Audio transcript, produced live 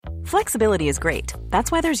Flexibility is great.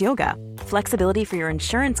 That's why there's yoga. Flexibility for your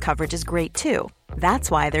insurance coverage is great too. That's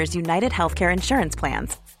why there's United Healthcare Insurance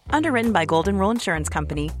Plans. Underwritten by Golden Rule Insurance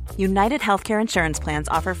Company, United Healthcare Insurance Plans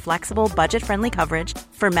offer flexible, budget-friendly coverage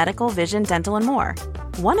for medical, vision, dental, and more.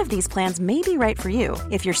 One of these plans may be right for you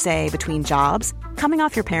if you're, say, between jobs, coming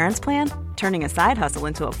off your parents' plan, turning a side hustle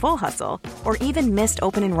into a full hustle, or even missed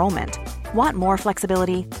open enrollment. Want more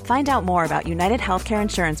flexibility? Find out more about United Healthcare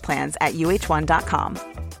Insurance Plans at uh1.com.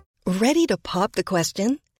 Ready to pop the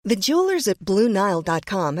question? The jewelers at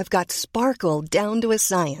BlueNile.com have got sparkle down to a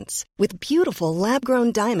science with beautiful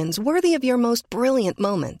lab-grown diamonds worthy of your most brilliant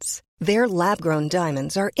moments. Their lab-grown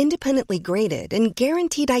diamonds are independently graded and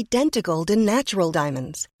guaranteed identical to natural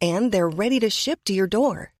diamonds, and they're ready to ship to your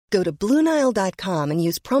door. Go to BlueNile.com and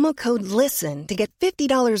use promo code LISTEN to get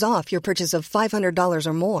 $50 off your purchase of $500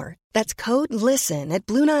 or more. That's code LISTEN at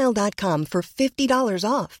BlueNile.com for $50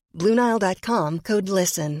 off. BlueNile.com, code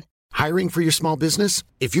LISTEN. Hiring for your small business?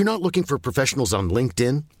 If you're not looking for professionals on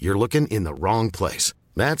LinkedIn, you're looking in the wrong place.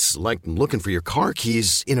 That's like looking for your car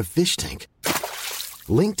keys in a fish tank.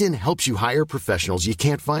 LinkedIn helps you hire professionals you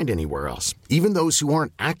can't find anywhere else, even those who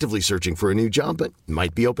aren't actively searching for a new job but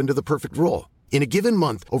might be open to the perfect role. In a given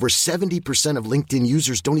month, over 70% of LinkedIn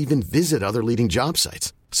users don't even visit other leading job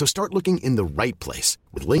sites. So start looking in the right place.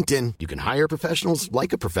 With LinkedIn, you can hire professionals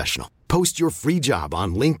like a professional. Post your free job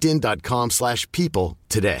on linkedin.com/people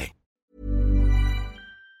today.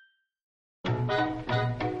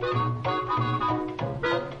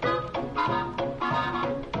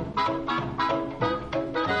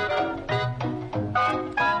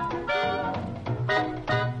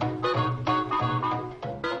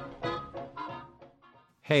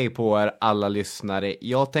 Hej på er alla lyssnare.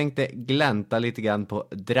 Jag tänkte glänta lite grann på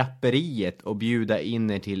draperiet och bjuda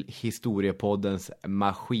in er till Historiepoddens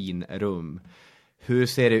maskinrum. Hur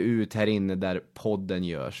ser det ut här inne där podden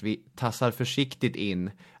görs? Vi tassar försiktigt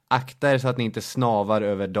in. Akta er så att ni inte snavar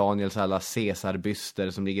över Daniels alla Caesarbyster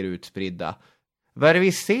som ligger utspridda. Vad är det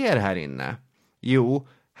vi ser här inne? Jo,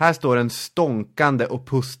 här står en stånkande och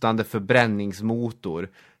pustande förbränningsmotor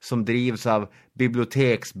som drivs av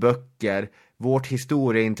biblioteksböcker, vårt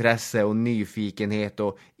historieintresse och nyfikenhet,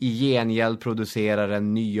 och i gengäld producerar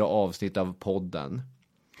en nya avsnitt av podden.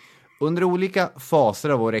 Under olika faser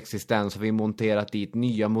av vår existens har vi monterat dit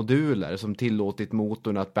nya moduler som tillåtit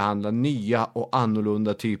motorn att behandla nya och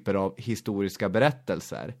annorlunda typer av historiska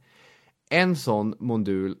berättelser. En sån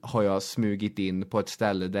modul har jag smugit in på ett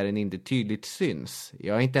ställe där den inte tydligt syns.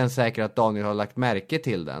 Jag är inte ens säker att Daniel har lagt märke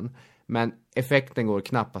till den, men effekten går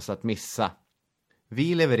knappast att missa.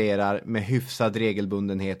 Vi levererar med hyfsad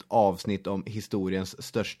regelbundenhet avsnitt om historiens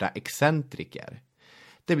största excentriker.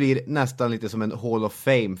 Det blir nästan lite som en Hall of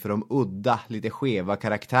Fame för de udda, lite skeva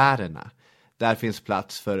karaktärerna. Där finns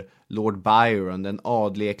plats för Lord Byron, den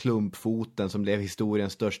adlige klumpfoten som blev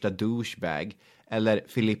historiens största douchebag, eller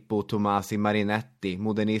Filippo Tomasi Marinetti,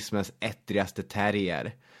 modernismens ettrigaste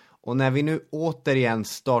terrier. Och när vi nu återigen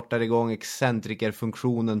startar igång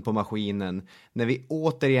excentrikerfunktionen på maskinen, när vi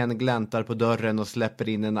återigen gläntar på dörren och släpper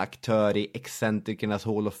in en aktör i excentrikernas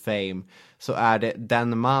Hall of Fame, så är det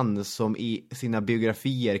den man som i sina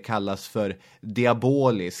biografier kallas för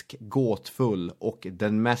diabolisk, gåtfull och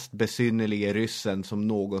den mest besynnerliga ryssen som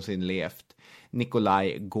någonsin levt,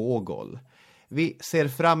 Nikolaj Gogol. Vi ser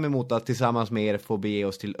fram emot att tillsammans med er få bege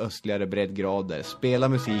oss till östligare breddgrader. Spela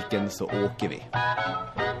musiken så åker vi.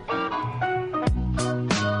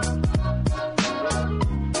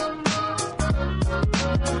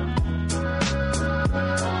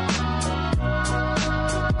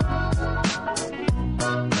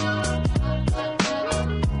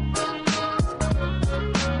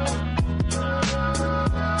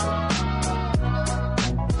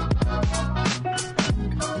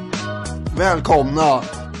 Välkomna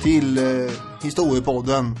till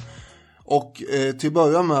Historiepodden. Och till att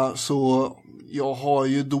börja med så jag har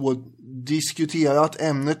ju då diskuterat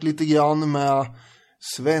ämnet lite grann med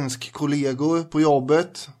svensk kollegor på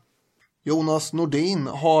jobbet. Jonas Nordin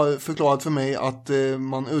har förklarat för mig att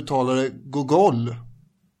man uttalar det Gogol.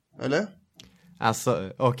 Eller?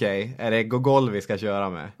 Alltså, okej. Är det Gogol vi ska köra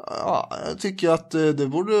med? Ja, jag tycker att det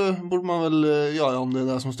borde man väl göra om det är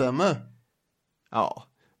det som stämmer. Ja.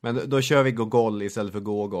 Men då kör vi Gogol istället för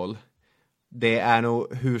Gogol. Det är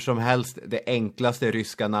nog hur som helst det enklaste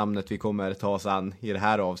ryska namnet vi kommer ta oss an i det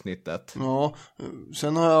här avsnittet. Ja,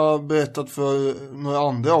 sen har jag berättat för några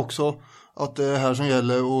andra också att det är här som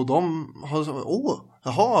gäller, och de har sagt,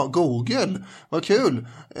 jaha, Google, vad kul.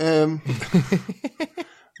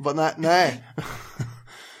 Nej.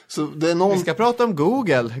 Så det är Vi ska prata om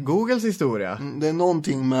Googles historia. Det är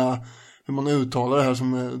någonting med hur man uttalar det här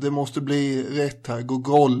som det måste bli rätt här,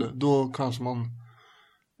 Gogol, då kanske man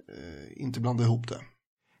inte blandar ihop det.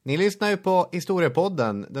 Ni lyssnar ju på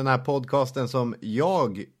Historiepodden, den här podcasten som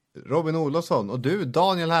jag, Robin Olofsson, och du,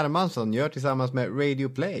 Daniel Hermansson, gör tillsammans med Radio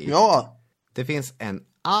Play. Ja. Det finns en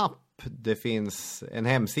app, det finns en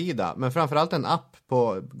hemsida, men framförallt en app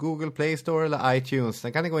på Google Play Store eller iTunes.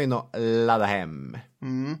 Den kan ni gå in och ladda hem.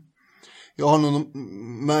 Jag har nog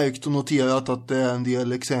märkt och noterat att det är en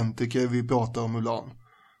del excentriker vi pratar om ibland.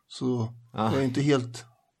 Så jag är inte helt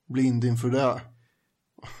blind inför det.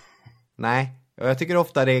 Nej, och jag tycker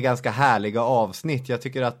ofta det är ganska härliga avsnitt. Jag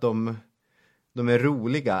tycker att de är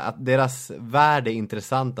roliga. Att deras värld är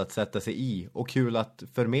intressant att sätta sig i. Och kul att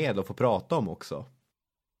förmedla och få prata om också.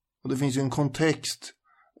 Och det finns ju en kontext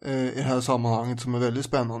i det här sammanhanget som är väldigt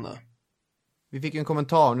spännande. Vi fick en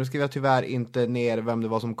kommentar, nu skrev jag tyvärr inte ner vem det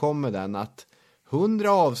var som kom med den. Att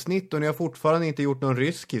 100 avsnitt och ni har fortfarande inte gjort någon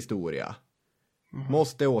rysk historia.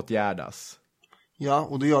 Måste åtgärdas. Ja,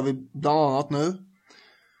 och det gör vi bland annat nu.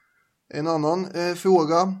 En annan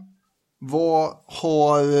fråga. Vad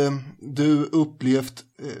har du upplevt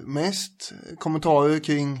mest kommentarer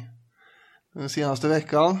kring den senaste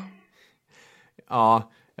veckan?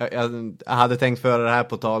 Ja, jag hade tänkt föra det här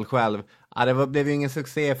på tal själv. Ja, det blev ju ingen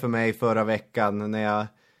succé för mig förra veckan när jag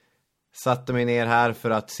satte mig ner här för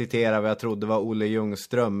att citera vad jag trodde var Olle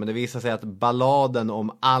Ljungström. Men det visade sig att balladen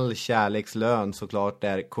om all kärlekslön såklart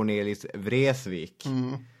är Cornelis Vreeswijk.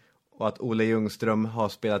 Och att Olle Ljungström har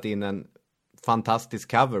spelat in en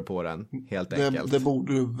fantastisk cover på den, helt enkelt. Det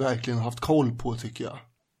borde du verkligen haft koll på, tycker jag.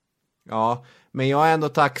 Ja, men jag är ändå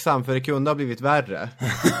tacksam för det kunde ha blivit värre.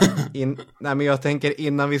 Nej, men jag tänker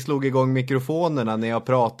innan vi slog igång mikrofonerna när jag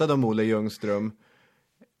pratade om Olle Ljungström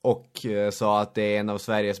och sa att det är en av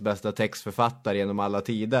Sveriges bästa textförfattare genom alla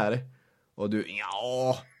tider. Och du,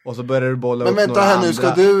 ja, och så börjar du bolla upp några andra. Men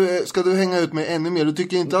vänta här nu, ska du hänga ut mig ännu mer? Du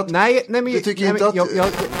tycker inte att,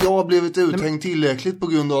 jag har blivit uthängd tillräckligt på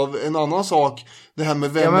grund av en annan sak. Det här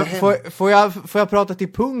med vem är hem. Får jag prata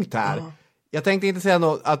till punkt här? Jag tänkte inte säga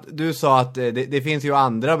något, att du sa att det finns ju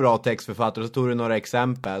andra bra textförfattare, så tog du några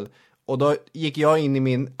exempel. Och då gick jag in i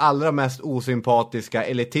min allra mest osympatiska,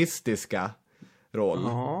 elitistiska roll.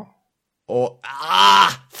 Och,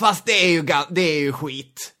 fast det är ju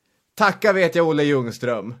skit. Tacka vet jag Olle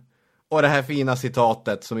Ljungström. Och det här fina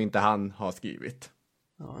citatet som inte han har skrivit.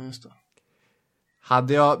 Ja, just det.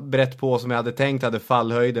 Hade jag brett på som jag hade tänkt hade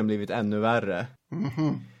fallhöjden blivit ännu värre.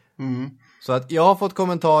 Så att jag har fått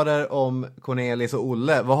kommentarer om Cornelis och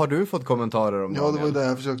Olle. Vad har du fått kommentarer om? Ja, det var ju det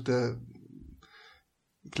jag försökte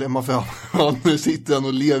klämma fram. Nu sitter han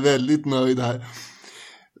och ler väldigt nöjd här.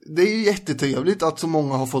 Det är ju jättetrevligt att så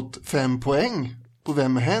många har fått 5 poäng på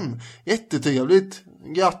Vem är hen. Jättetrevligt.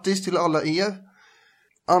 Grattis till alla er.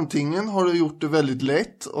 Antingen har du gjort det väldigt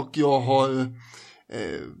lätt och jag har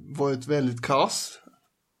varit väldigt kass.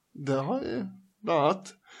 Det har bland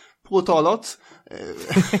annat påtalats.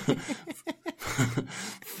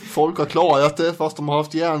 Folk har klarat det fast de har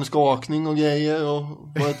haft hjärnskakning och grejer och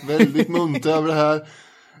varit väldigt muntra över det här.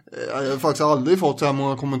 Jag har faktiskt aldrig fått så här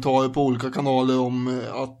många kommentarer på olika kanaler om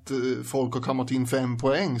att folk har kammat in 5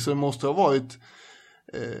 poäng, så det måste ha varit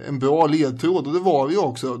en bra ledtråd, och det var det ju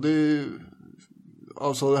också. Det är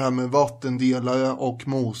alltså det här med vattendelare och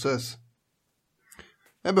Moses.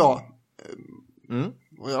 Det är bra.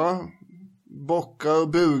 Och jag bockar och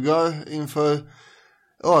bugar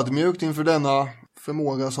ödmjukt inför denna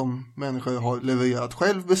förmåga som människor har levererat.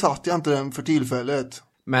 Själv besatt jag inte den för tillfället.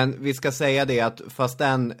 Men vi ska säga det att fast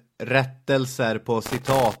den rättelser på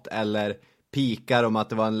citat eller pikar om att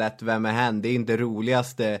det var en lätt Vem är hen, det är inte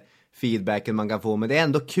roligaste feedbacken man kan få, men det är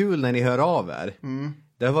ändå kul när ni hör av er.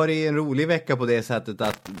 Det har varit en rolig vecka på det sättet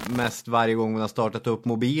att mest varje gång man har startat upp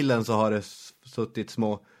mobilen så har det suttit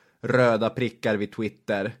små röda prickar vid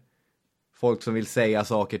Twitter. Folk som vill säga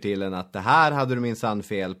saker till en att det här hade du minsann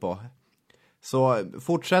fel på. Så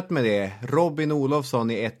fortsätt med det. Robin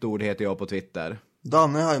Olofsson i ett ord heter jag på Twitter.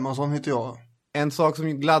 Danne Hermansson heter jag. En sak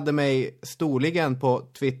som gladde mig storligen på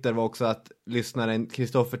Twitter var också att lyssnaren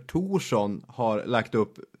Kristoffer Thorsson har lagt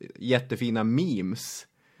upp jättefina memes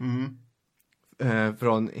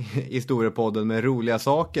från historiepodden med roliga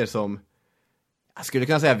saker som, jag skulle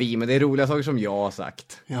kunna säga men det är roliga saker som jag har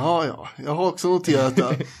sagt. Ja, jag har också noterat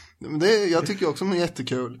det. Jag tycker också det är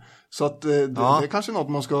jättekul. Så att det är kanske något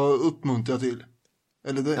man ska uppmuntra till.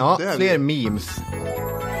 Eller det är fler memes.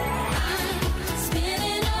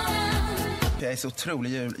 Jag är så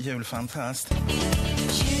otrolig julfantast.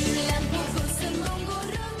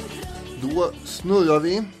 Då snurrar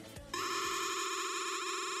vi.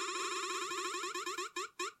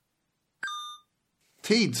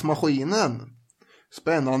 Tidsmaskinen.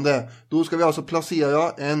 Spännande. Då ska vi alltså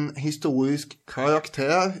placera en historisk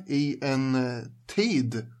karaktär i en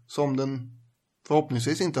tid som den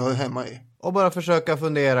förhoppningsvis inte hör hemma i. Och bara försöka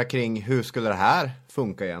fundera kring hur skulle det här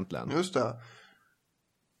funka egentligen. Just det.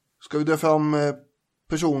 Ska vi dra fram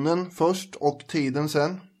personen först och tiden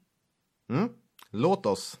sen? Låt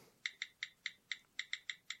oss.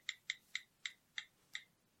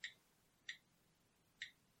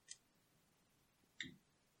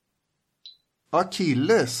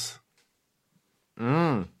 Achilles.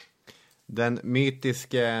 Den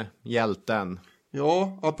mytiske hjälten.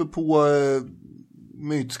 Ja, apropå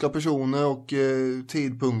mytiska personer och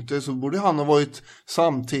tidpunkter så borde han ha varit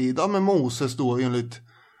samtida med Moses då enligt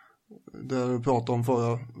det vi pratade om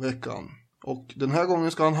förra veckan. Och den här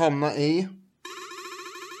gången ska han hamna i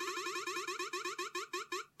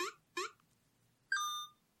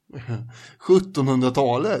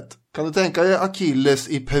 1700-talet. Kan du tänka dig Achilles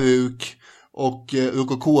i peruk och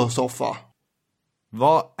rokokosoffa?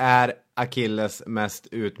 Vad är Achilles mest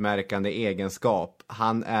utmärkande egenskap?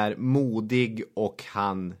 Han är modig och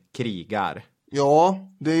han krigar. Ja,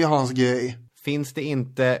 det är ju hans grej. Finns det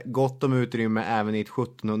inte gott om utrymme även i ett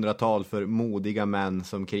 1700-tal för modiga män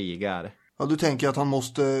som krigar? Ja, du tänker att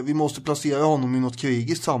vi måste placera honom i något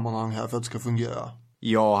krigiskt sammanhang här för att det ska fungera.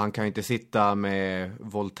 Ja, han kan ju inte sitta med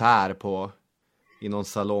Voltaire i någon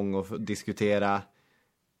salong och diskutera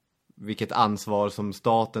vilket ansvar som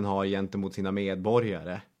staten har gentemot sina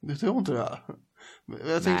medborgare. Det tror inte det.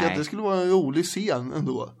 Jag tänker att det skulle vara en rolig scen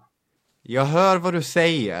ändå. Jag hör vad du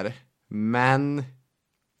säger, men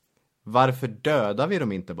varför dödar vi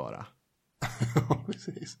dem inte bara? Ja,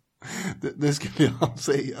 precis. Det skulle jag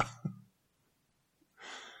säga.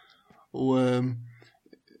 Och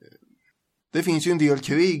det finns ju en del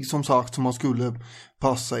krig som sagt som man skulle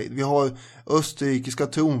passa i. Vi har österrikiska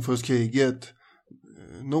tronföljdskriget,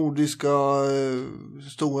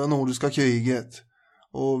 stora nordiska kriget,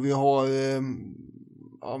 och vi har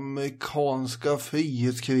amerikanska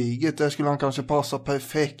frihetskriget. Där skulle han kanske passa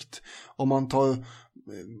perfekt om man tar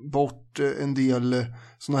bort en del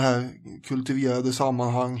såna här kultiverade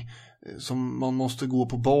sammanhang som man måste gå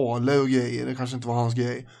på baler och grejer. Det kanske inte var hans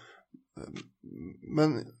grej.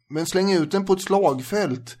 Men släng ut den på ett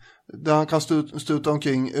slagfält där han kan stuta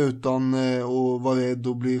omkring utan att vara rädd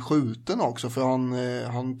och bli skjuten också, för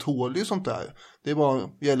han tål ju sånt där. Det är bara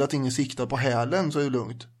gäller att ingen siktar på hälen, så är det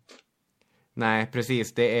lugnt. Nej,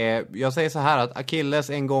 precis. Jag säger så här att Achilles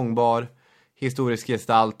är en gångbar historisk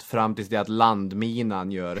gestalt fram tills det att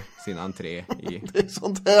landminan gör sin entré i det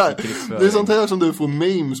är sånt här som du får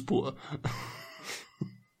memes på.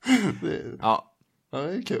 Ja, det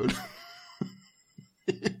är kul.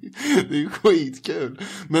 Det är skitkul.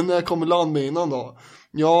 Men när kommer landminan då?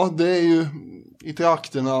 Ja, det är ju i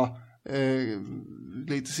trakterna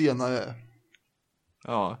lite senare.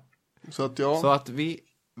 Ja. Så att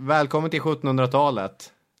välkommen till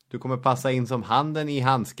 1700-talet. Du kommer passa in som handen i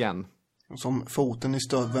handsken. Som foten i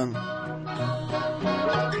stöveln.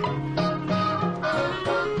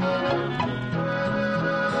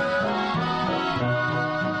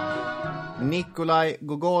 Nikolaj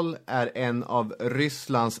Gogol är en av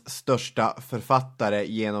Rysslands största författare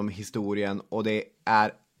genom historien, och det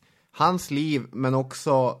är hans liv men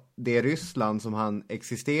också det Ryssland som han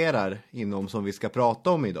existerar inom som vi ska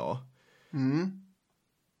prata om idag.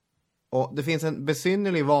 Och det finns en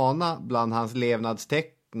besynnerlig vana bland hans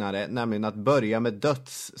levnadstecknare, nämligen att börja med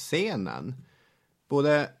dödsscenen.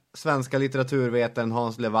 Både svenska litteraturvetaren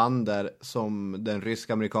Hans Levander som den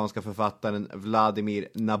rysk-amerikanska författaren Vladimir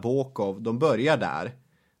Nabokov, de börjar där.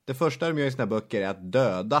 Det första de gör i sina böcker är att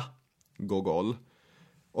döda Gogol.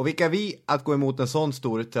 Och vilka vi att gå emot en sån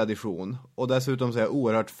stor tradition. Och dessutom så är jag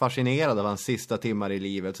oerhört fascinerad av hans sista timmar i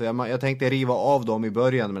livet. Så jag tänkte riva av dem i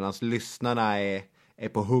början medan lyssnarna är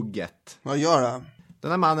på hugget. Vad gör det?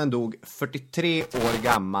 Den här mannen dog 43 år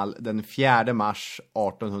gammal den 4 mars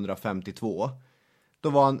 1852. Då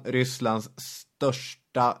var han Rysslands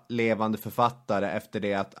största levande författare efter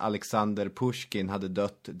det att Alexander Pushkin hade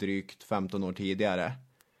dött drygt 15 år tidigare.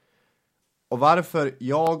 Och varför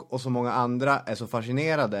jag och så många andra är så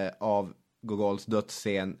fascinerade av Gogols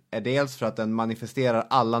dödsscen är dels för att den manifesterar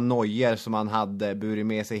alla nojor som han hade burit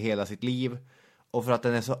med sig hela sitt liv, och för att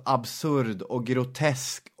den är så absurd och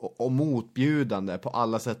grotesk och motbjudande på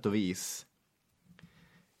alla sätt och vis.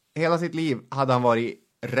 Hela sitt liv hade han varit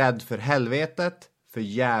rädd för helvetet, för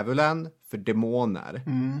djävulen, för demoner.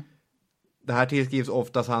 Det här tillskrivs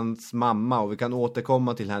oftast hans mamma, och vi kan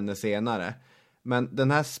återkomma till henne senare. Men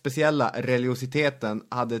den här speciella religiositeten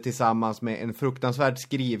hade tillsammans med en fruktansvärd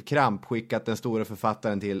skrivkramp skickat den stora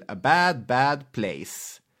författaren till a bad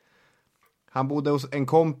place. Han bodde hos en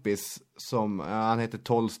kompis som, han heter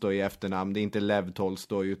Tolstoj i efternamn. Det är inte Lev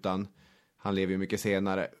Tolstoj utan han lever ju mycket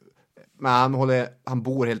senare. Men han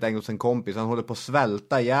bor helt enkelt hos en kompis. Han håller på att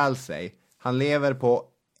svälta ihjäl sig. Han lever på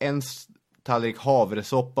en tallrik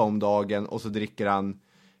havresoppa om dagen och så dricker han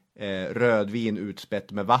rödvin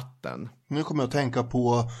utspätt med vatten. Nu kommer jag att tänka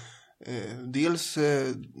på dels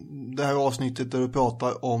det här avsnittet där du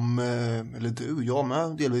pratar om, eller du, jag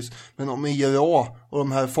med delvis, men om IRA och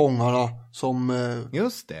de här fångarna som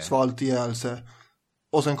Just det. svalt ihjäl sig.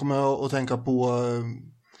 Och sen kommer jag att tänka på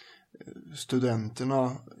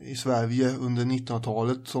studenterna i Sverige under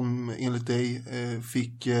 1900-talet som enligt dig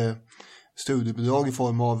fick studiebidrag i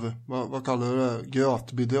form av, vad kallar du det,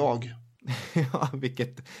 grötbidrag. Ja,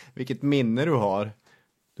 vilket minne du har.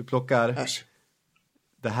 Du plockar... Äsch.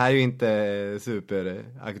 Det här är ju inte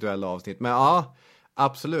superaktuella avsnitt. Men ja,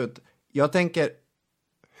 absolut. Jag tänker,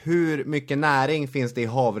 hur mycket näring finns det i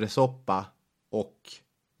havresoppa och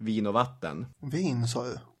vin och vatten? Vin, sa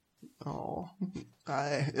du? Ja,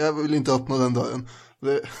 nej, jag vill inte öppna den dörren.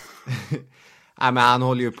 Det... Nej, men han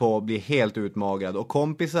håller ju på att bli helt utmagrad. Och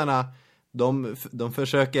kompisarna, de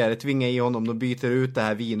försöker tvinga i honom. De byter ut det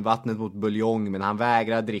här vinvattnet mot buljong, men han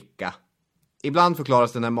vägrar dricka. Ibland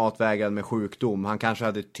förklaras den här matvägran med sjukdom. Han kanske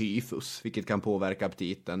hade tyfus, vilket kan påverka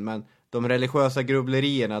aptiten. Men de religiösa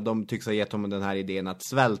grubblerierna, de tycks ha gett honom den här idén att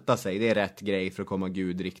svälta sig. Det är rätt grej för att komma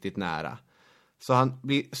Gud riktigt nära. Så han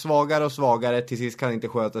blir svagare och svagare. Till sist kan han inte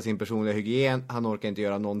sköta sin personliga hygien. Han orkar inte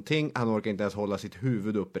göra någonting. Han orkar inte ens hålla sitt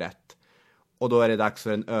huvud upprätt. Och då är det dags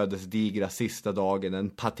för den ödesdigra sista dagen. Den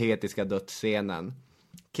patetiska dödsscenen.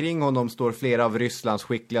 Kring honom står flera av Rysslands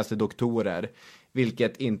skickligaste doktorer.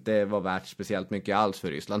 Vilket inte var värt speciellt mycket alls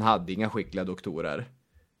för Ryssland. Hade inga skickliga doktorer.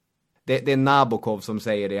 Det är Nabokov som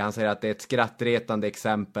säger det. Han säger att det är ett skrattretande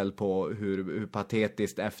exempel på hur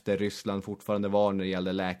patetiskt efter Ryssland fortfarande var när det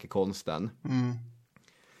gällde läkekonsten. Mm.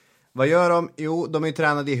 Vad gör de? Jo, de är ju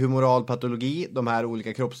tränade i humoral patologi. De här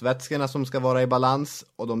olika kroppsvätskorna som ska vara i balans.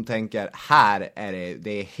 Och de tänker, här är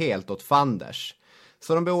det är helt åt fanders.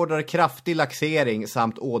 Så de beordrar kraftig laxering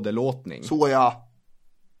samt åderlåtning. Så ja.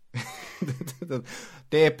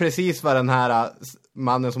 Det är precis vad den här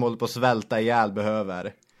mannen som håller på att svälta ihjäl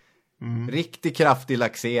behöver. Riktigt kraftig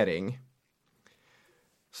laxering.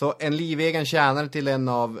 Så en livegen tjänare till en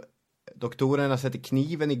av doktorerna sätter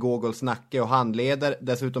kniven i Gogols nacke och handleder.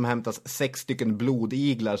 Dessutom hämtas 6 stycken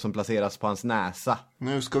blodiglar som placeras på hans näsa.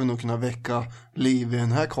 Nu ska vi nog kunna väcka liv i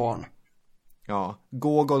den här karln. Ja,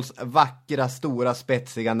 Gogols vackra, stora,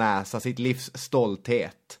 spetsiga näsa, sitt livs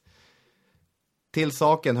stolthet. Till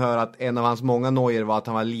saken hör att en av hans många nojor var att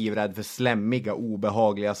han var livrädd för slämmiga,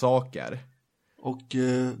 obehagliga saker. Och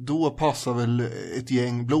då passar väl ett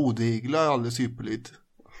gäng blodiglar alldeles ypperligt.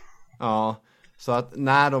 Ja, så att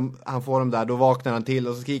när han får dem där, då vaknar han till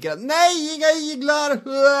och så skriker han, nej, inga iglar!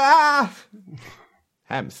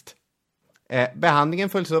 Hemskt. Behandlingen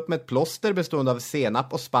följs upp med ett plåster bestående av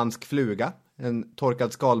senap och spansk fluga. En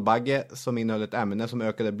torkad skalbagge som innehöll ett ämne som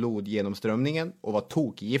ökade blodgenomströmningen och var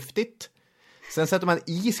tokgiftigt. Sen sätter man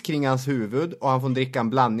is kring hans huvud och han får dricka en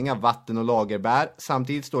blandning av vatten och lagerbär.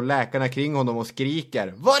 Samtidigt står läkarna kring honom och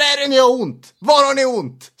skriker, var är det ni har ont? Var har ni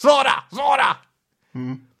ont? Svara! Svara!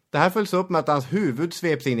 Det här följs upp med att hans huvud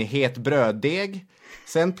sveps in i het bröddeg.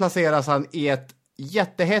 Sen placeras han i ett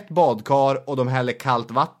jättehett badkar och de häller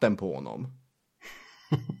kallt vatten på honom.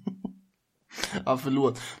 Ja,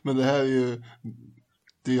 förlåt. Men det här är ju...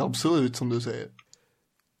 Det är absurt som du säger.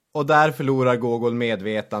 Och där förlorar Gogol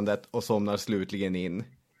medvetandet och somnar slutligen in.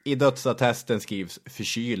 I dödsattesten skrivs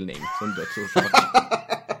förkylning som dödsorsak.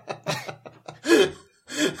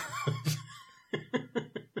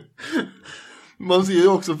 Man ser ju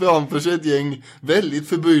också framför sig ett gäng väldigt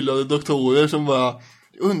förbryllade doktorer som bara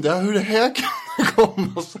undrar hur det här kan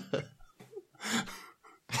komma sig.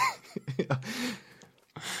 Ja.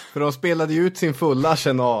 För de spelade ju ut sin fulla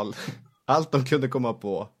arsenal. Allt de kunde komma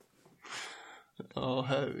på. Ja,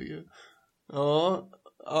 herregud. Ja,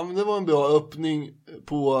 men det var en bra öppning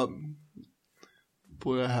på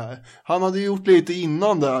det här. Han hade gjort lite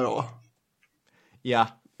innan där då. Ja,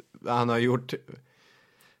 han har gjort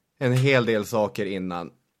en hel del saker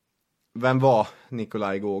innan. Vem var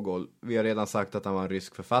Nikolaj Gogol? Vi har redan sagt att han var en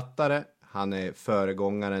rysk författare. Han är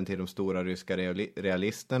föregångaren till de stora ryska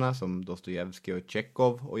realisterna som Dostojevskij och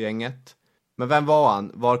Tjechov och gänget. Men vem var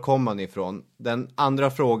han? Var kom han ifrån? Den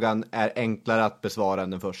andra frågan är enklare att besvara än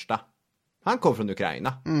den första. Han kom från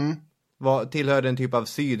Ukraina. Tillhörde en typ av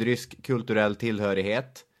sydrysk kulturell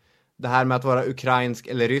tillhörighet. Det här med att vara ukrainsk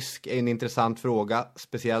eller rysk är en intressant fråga.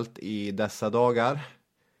 Speciellt i dessa dagar.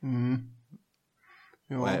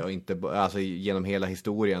 Ja. Och inte, alltså genom hela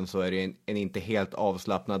historien så är det en inte helt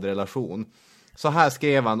avslappnad relation. Så här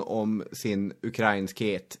skrev han om sin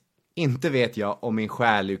ukrainskhet. Inte vet jag om min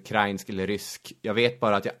själ är ukrainsk eller rysk. Jag vet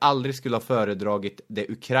bara att jag aldrig skulle ha föredragit det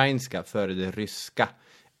ukrainska före det ryska.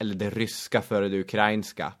 Eller det ryska före det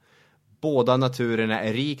ukrainska. Båda naturerna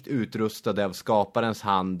är rikt utrustade av skaparens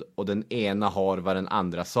hand och den ena har vad den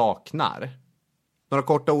andra saknar. Några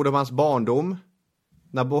korta ord om hans barndom.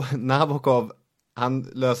 Nabokov, han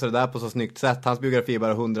löser det där på så snyggt sätt. Hans biografi är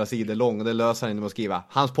bara 100 sidor lång och det löser han genom att skriva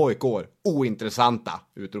hans pojkår, ointressanta,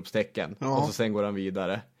 utropstecken. Ja. Och så sen går han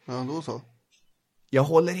vidare. Ja, då så. Jag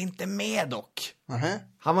håller inte med dock. Nähä.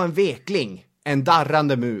 Han var en vekling, en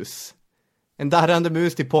darrande mus. En darrande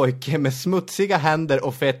mus till pojke med smutsiga händer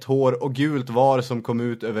och fett hår och gult var som kom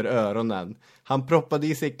ut över öronen. Han proppade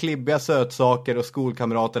i sig klibbiga sötsaker och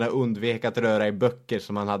skolkamraterna undvek att röra i böcker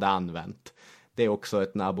som han hade använt. Det är också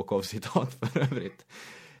ett Nabokov-citat för övrigt.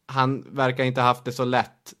 Han verkar inte ha haft det så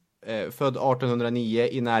lätt. Född 1809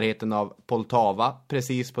 i närheten av Poltava,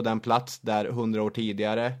 precis på den plats där 100 år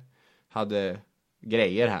tidigare hade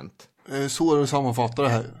grejer hänt. Så är det sammanfattar det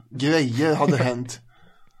här. Grejer hade hänt.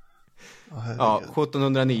 Ja,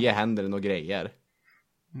 1709 händer det några grejer.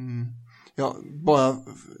 Ja, bara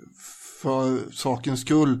för sakens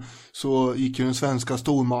skull så gick ju den svenska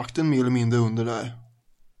stormakten mer eller mindre under där.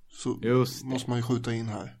 Så Just det. måste man ju skjuta in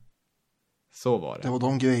här. Så var det. Det var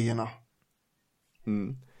de grejerna.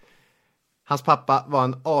 Hans pappa var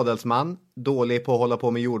en adelsman, dålig på att hålla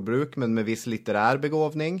på med jordbruk men med viss litterär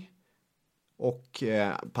begåvning. Och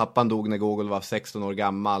pappan dog när Gogol var 16 år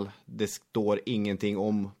gammal. Det står ingenting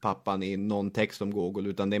om pappan i någon text om Gogol,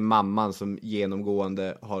 utan det är mamman som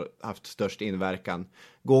genomgående har haft störst inverkan.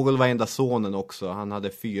 Gogol var enda sonen också, han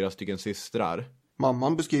hade 4 stycken systrar.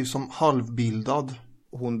 Mamman beskrivs som halvbildad.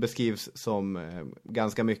 Hon beskrivs som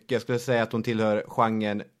ganska mycket. Jag skulle säga att hon tillhör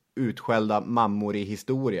genren utskällda mammor i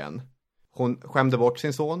historien. Hon skämde bort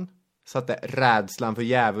sin son, satte rädslan för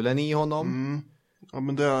djävulen i honom. Ja,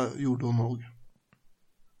 men det gjorde hon nog.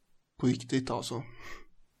 På riktigt alltså.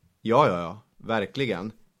 Ja,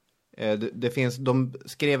 verkligen. Det finns, de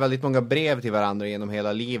skrev väldigt många brev till varandra genom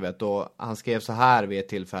hela livet och han skrev så här vid ett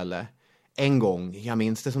tillfälle. En gång, jag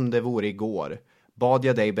minns det som det vore igår, bad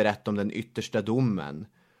jag dig berätta om den yttersta domen.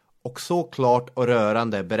 Och så klart och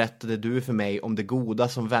rörande berättade du för mig om det goda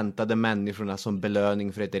som väntade människorna som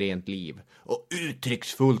belöning för ett rent liv. Och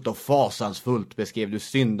uttrycksfullt och fasansfullt beskrev du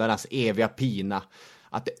syndarnas eviga pina.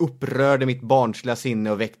 Att det upprörde mitt barnsliga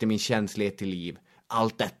sinne och väckte min känslighet till liv.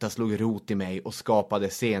 Allt detta slog rot i mig och skapade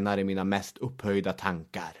senare mina mest upphöjda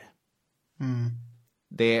tankar.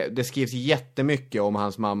 Det skrivs jättemycket om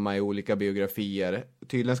hans mamma i olika biografier.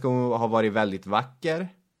 Tydligen ska hon ha varit väldigt vacker.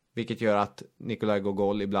 Vilket gör att Nikolaj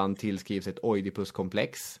Gogol ibland tillskrivs ett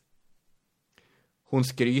Oidipuskomplex. Hon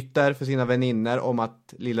skryter för sina vänner om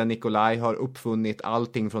att lilla Nikolaj har uppfunnit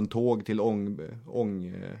allting från tåg till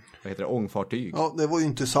ångfartyg. Ja, det var ju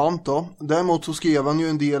intressant då. Däremot så skrev han ju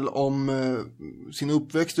en del om sin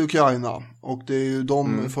uppväxt i Ukraina. Och det är ju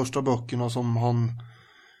de första böckerna som han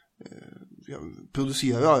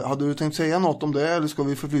producerar. Hade du tänkt säga något om det eller ska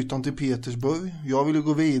vi förflytta till Petersburg? Jag ville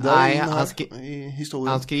gå vidare i historien.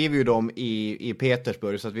 Han skriver ju dem i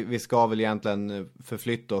Petersburg så att vi ska väl egentligen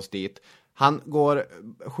förflytta oss dit. Han går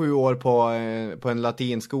 7 år på en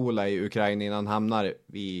latinskola i Ukraina innan han hamnar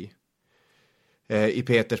i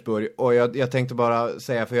Petersburg. Och jag tänkte bara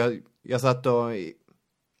säga, för jag satt och...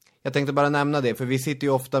 Jag tänkte bara nämna det, för vi sitter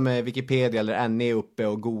ju ofta med Wikipedia eller NE uppe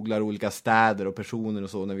och googlar olika städer och personer och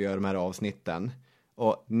så när vi gör de här avsnitten.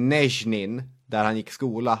 Och Nezjnin, där han gick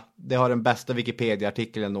skola, det har den bästa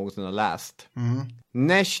Wikipedia-artikeln jag någonsin har läst.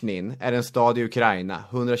 Nezjnin är en stad i Ukraina,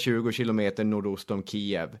 120 kilometer nordost om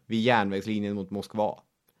Kiev, vid järnvägslinjen mot Moskva.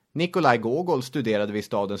 Nikolaj Gogol studerade vid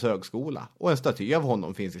stadens högskola och en staty av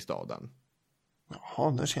honom finns i staden.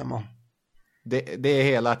 Jaha, där ser man. Det är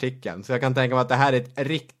hela artikeln. Så jag kan tänka mig att det här är ett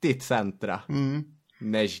riktigt centra.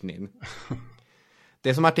 Nezjnin. Det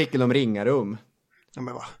är som artikel om Ringarum. Ja,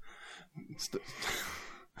 men va?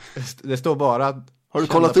 Det står bara att... Har du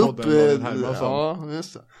kollat upp? Ja,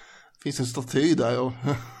 just det. Finns en staty där. Och...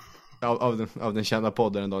 av den kända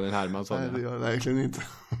podden Daniel Hermansson. Nej, det gör det verkligen inte.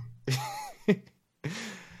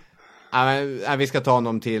 Vi ska ta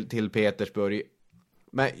honom till Petersburg.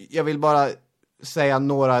 Men jag vill bara säga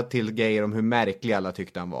några till grejer om hur märklig alla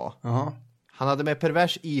tyckte han var. Aha. Han hade med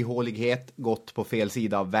pervers ihålighet gått på fel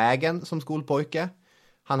sida av vägen som skolpojke.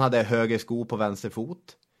 Han hade höger sko på vänster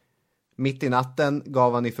fot. Mitt i natten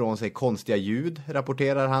gav han ifrån sig konstiga ljud,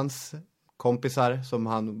 rapporterar hans kompisar som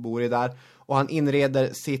han bor i där. Och han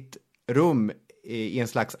inreder sitt rum i en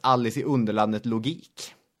slags Alice i Underlandet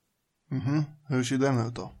logik. Hur ser den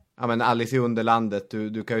ut då? Ja, men Alice i Underlandet,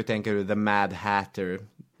 du kan ju tänka dig The Mad Hatter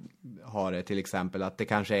har det till exempel. Att det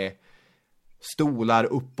kanske är stolar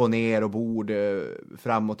upp och ner och bord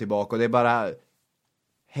fram och tillbaka. Och det är bara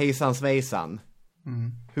hejsan svejsan.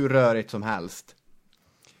 Hur rörigt som helst.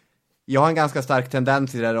 Jag har en ganska stark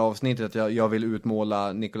tendens i det här avsnittet att jag vill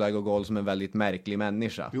utmåla Nikolaj Gogol som en väldigt märklig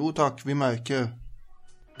människa. Jo tack, vi märker.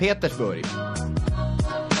 Petersburg. —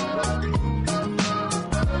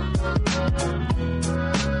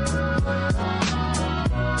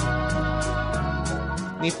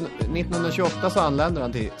 1928 så anländer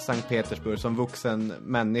han till Sankt Petersburg som vuxen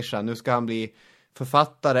människa. Nu ska han bli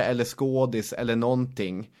författare eller skådis eller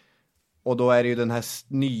någonting. Och då är det ju den här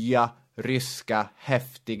nya ryska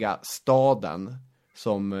häftiga staden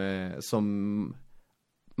som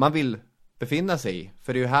man vill befinna sig i.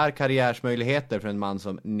 För det är ju här karriärsmöjligheter för en man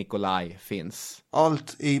som Nikolaj finns.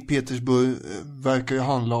 Allt i Petersburg verkar ju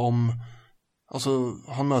handla om, alltså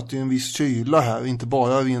han möter ju en viss kyla här, inte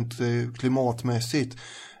bara rent klimatmässigt,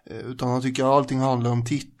 utan han tycker att allting handlar om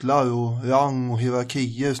titlar och rang och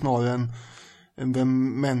hierarkier snarare än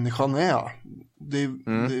vem människan är. Det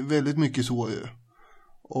är väldigt mycket så ju.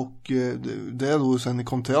 Och det är då sen i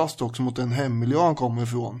kontrast också mot den hemmiljö han kommer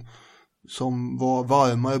ifrån, som var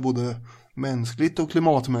varmare både mänskligt och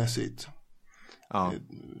klimatmässigt. Ja.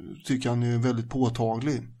 Tycker han är väldigt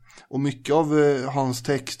påtaglig. Och mycket av hans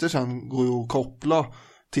texter sen går ju att koppla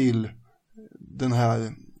till den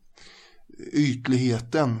här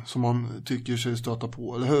ytligheten som man tycker sig stöta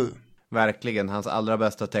på, eller hur? Verkligen, hans allra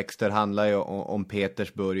bästa texter handlar ju om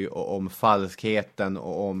Petersburg och om falskheten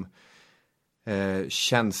och om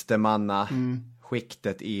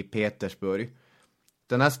tjänstemannaskiktet i Petersburg.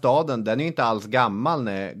 Den här staden, den är ju inte alls gammal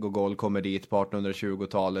när Gogol kommer dit på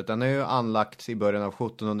 1820-talet. Den har ju anlagts i början av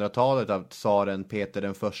 1700-talet av tsaren Peter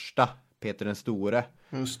den första, Peter den store.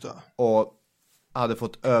 Just det. Och hade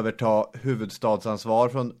fått överta huvudstadsansvar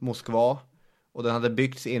från Moskva. Och den hade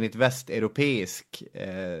byggts enligt västeuropeisk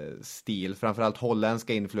stil, framförallt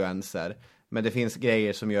holländska influenser. Men det finns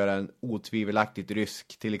grejer som gör den otvivelaktigt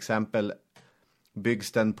rysk. Till exempel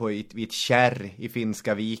byggs den vid ett kärr i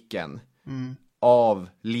Finska viken. Av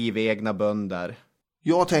livegna bönder.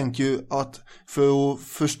 Jag tänker ju att för att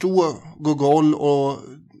förstå Gogol och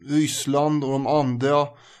Ryssland och de andra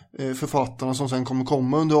författarna som sen kommer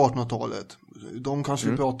komma under 1800-talet, de kanske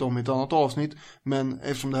vi pratar om i ett annat avsnitt, men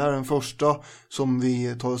eftersom det här är den första som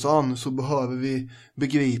vi tar oss an, så behöver vi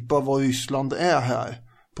begripa vad Ryssland är här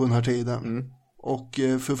på den här tiden. Och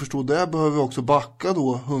för att förstå det behöver vi också backa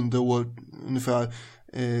då 100 år ungefär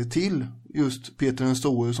till just Peter den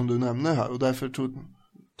store som du nämner här. Och därför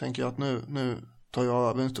tänker jag att nu tar jag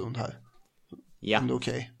över en stund här. Ja,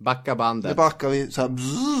 okay. Backa bandet. Nu backar vi så här,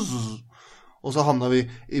 och så hamnar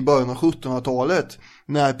vi i början av 1700-talet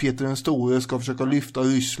när Peter den store ska försöka lyfta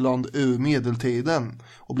Ryssland ur medeltiden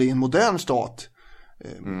och bli en modern stat.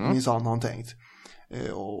 Minsann har han tänkt.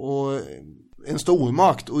 Och en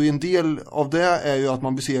stormakt, och en del av det är ju att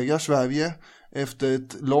man besegrar Sverige efter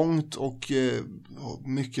ett långt och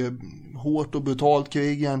mycket hårt och brutalt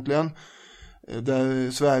krig egentligen,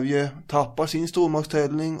 där Sverige tappar sin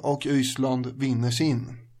stormaktsställning och Ryssland vinner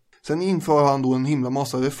sin. Sen inför han då en himla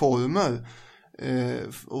massa reformer,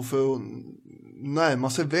 och för att närma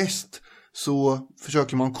sig väst så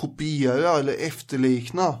försöker man kopiera eller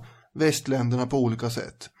efterlikna västländerna på olika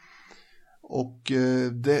sätt. Och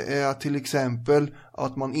det är till exempel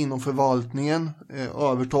att man inom förvaltningen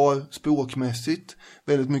övertar språkmässigt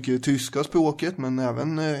väldigt mycket det tyska språket, men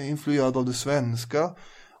även influerad av det svenska.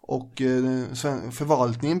 Och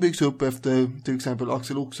förvaltningen byggs upp efter till exempel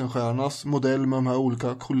Axel Oxenstiernas modell med de här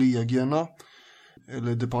olika kollegierna,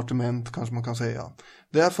 eller departement kanske man kan säga.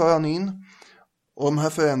 Där för han in. Och de här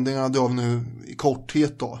förändringarna drar vi nu i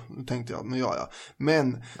korthet då, tänkte jag.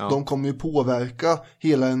 Men de kommer ju påverka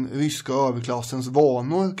hela den ryska överklassens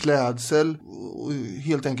vanor, klädsel och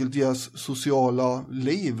helt enkelt deras sociala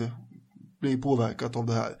liv blir påverkat av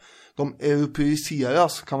det här. De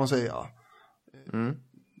europeiseras, kan man säga.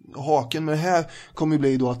 Haken med det här kommer ju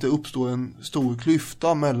bli då att det uppstår en stor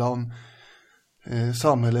klyfta mellan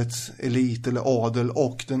samhällets elit eller adel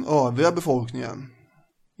och den övriga befolkningen.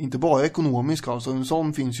 Inte bara ekonomisk, alltså en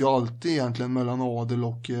sån finns ju alltid egentligen mellan adel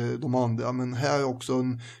och de andra, men här är också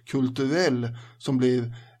en kulturell som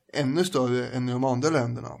blir ännu större än i de andra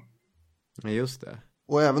länderna. Just det.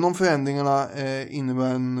 Och även om förändringarna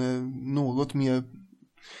innebär en något mer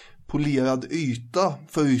polerad yta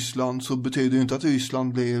för Ryssland, så betyder det inte att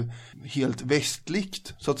Ryssland blir helt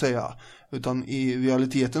västligt så att säga, utan i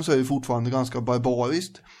realiteten så är det fortfarande ganska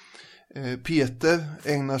barbariskt. Peter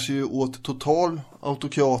ägnar sig ju åt total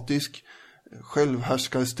autokratisk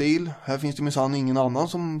självhärskarstil. Här finns det minsann ingen annan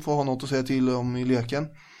som får ha något att säga till om i leken.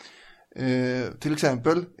 Till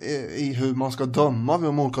exempel i hur man ska döma vid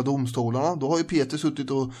de olika domstolarna. Då har ju Peter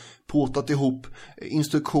suttit och påtat ihop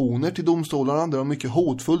instruktioner till domstolarna där de mycket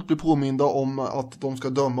hotfullt blir påminda om att de ska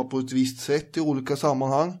döma på ett visst sätt i olika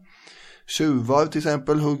sammanhang. Tjuvar till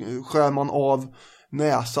exempel, hur skär man av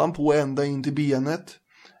näsan på ända in till benet.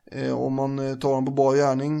 Om man tar dem på bar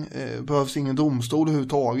gärning behövs ingen domstol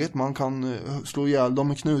överhuvudtaget. Man kan slå ihjäl dem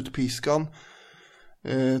med knutpiskan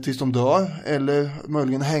tills de dör, eller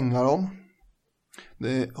möjligen hänga dem.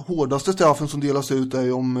 Det hårdaste straffen som delas ut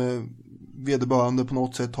är om vederbörande på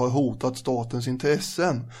något sätt har hotat statens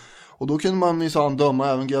intressen. Och då kunde man minsann döma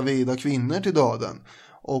även gravida kvinnor till döden.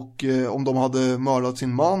 Och om de hade mördat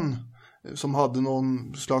sin man som hade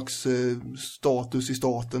någon slags status i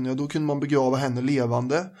staten, ja, då kunde man begrava henne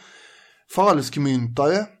levande.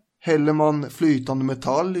 Falskmyntare häller man flytande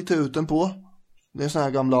metall i tuten på. Det är såna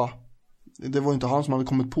här gamla, det var inte han som hade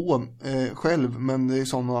kommit på själv, men det är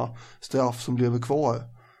sådana straff som lever kvar.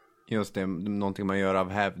 Just det, någonting man gör av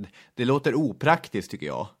hävd. Det låter opraktiskt tycker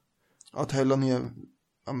jag. Att hälla ner...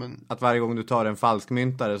 Att varje gång du tar en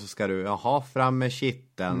falskmyntare så ska du ha fram med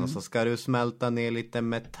kitteln och så ska du smälta ner lite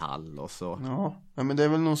metall och så. Ja, men det är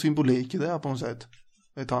väl någon symbolik i det här på något sätt,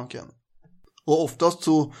 är tanken. Och oftast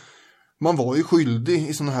så, man var ju skyldig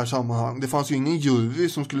i sådana här sammanhang. Det fanns ju ingen jury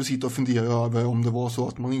som skulle sitta och fundera över om det var så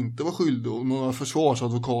att man inte var skyldig. Och några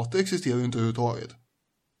försvarsadvokater existerar ju inte överhuvudtaget.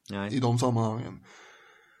 Nej. I de sammanhangen.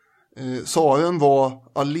 Tsaren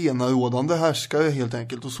var allenarådande härskare helt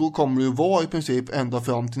enkelt, och så kommer det ju vara i princip ända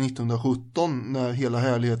fram till 1917 när hela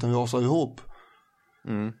härligheten rasar ihop.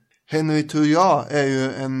 Henry Thuja är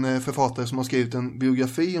ju en författare som har skrivit en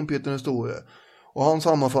biografi om Peter den store, och han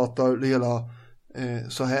sammanfattar det hela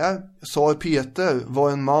så här: Tsar Peter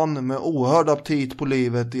var en man med oerhörd aptit på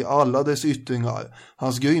livet i alla dess yttringar.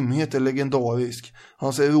 Hans grymhet är legendarisk,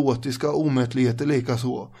 hans erotiska omättlighet är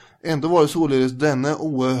likaså. Ändå var det således denne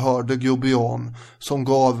oerhörde grobian som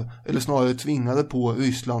gav, eller snarare tvingade på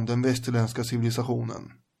Ryssland den västerländska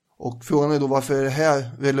civilisationen. Och frågan är då, varför är det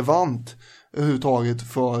här relevant överhuvudtaget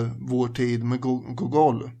för vår tid med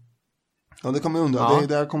Gogol? Ja, det kommer jag undra. Ja. Det är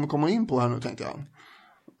det jag kommer komma in på här nu, tänkte jag.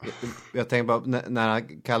 Jag tänker bara, när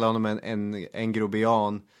han kallar honom en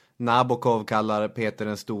grobian. Nabokov kallar Peter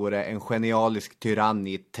den store en genialisk tyrann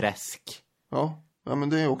i ett träsk. Ja, men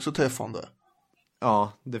det är också träffande.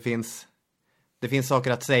 Ja, det finns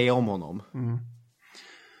saker att säga om honom.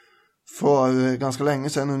 För ganska länge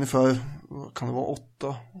sedan, ungefär, kan det vara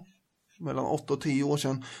mellan 8 och 10 år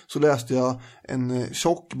sedan, så läste jag en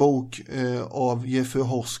tjock bok av Jeffrey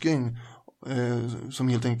Hosking som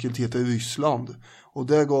helt enkelt heter Ryssland. Och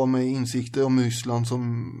det gav mig insikter om Ryssland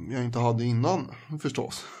som jag inte hade innan,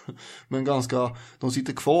 förstås. Men de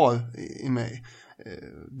sitter kvar i mig.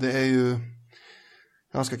 Det är ju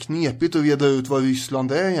ganska knepigt att reda ut vad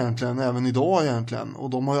Ryssland är egentligen, även idag egentligen. Och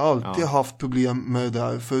de har ju alltid haft problem med det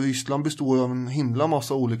där. För Ryssland består av en himla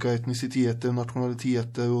massa olika etniciteter,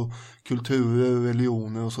 nationaliteter och kulturer,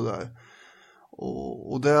 religioner och sådär.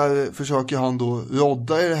 Och där försöker han då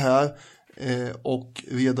rodda i det här och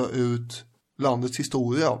reda ut landets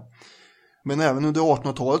historia. Men även under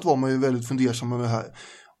 1800-talet var man ju väldigt fundersam med det här.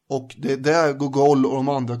 Och det är där Gogol och de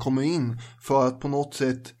andra kommer in, för att på något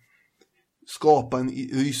sätt skapa en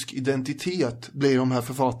rysk identitet blir de här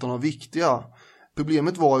författarna viktiga.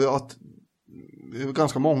 Problemet var ju att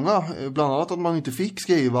ganska många, bland annat att man inte fick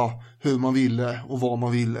skriva hur man ville och vad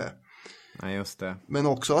man ville. Nej, just det. Men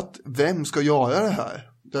också att vem ska göra det här?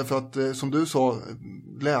 Därför att som du sa,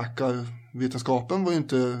 läkarvetenskapen var ju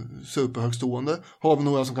inte superhögstående. Har vi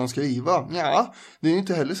några som kan skriva? Ja, det är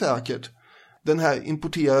inte heller säkert. Den här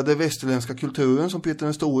importerade västerländska kulturen som Peter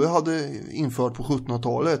den store hade infört på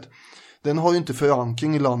 1700-talet, den har ju inte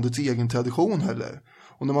förankring i landets egen tradition heller.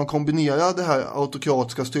 Och när man kombinerar det här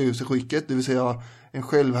autokratiska styrelseskicket, det vill säga en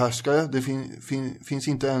självhärskare, det finns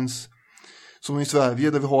inte ens som i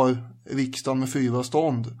Sverige där vi har riksdagen med 4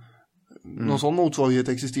 stånd. Någon sån motsvarighet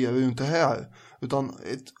existerar ju inte här. Utan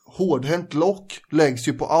ett hårdhänt lock läggs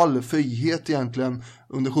ju på all frihet egentligen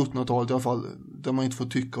under 1700-talet i alla fall, där man inte får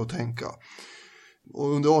tycka och tänka. Och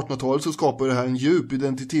under 1800-talet så skapar det här en djup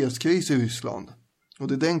identitetskris i Ryssland. Och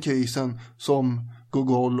det är den krisen som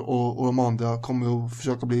Gogol och de andra kommer att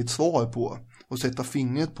försöka bli ett svar på. Och sätta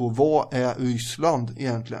fingret på, vad är Ryssland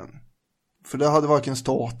egentligen? För det hade varken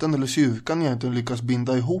staten eller kyrkan egentligen lyckats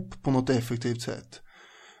binda ihop på något effektivt sätt.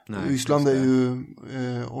 Nej, Ryssland är ju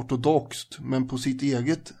ortodoxt, men på sitt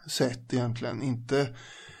eget sätt egentligen. Inte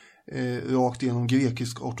rakt igenom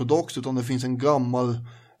grekisk ortodox, utan det finns en gammal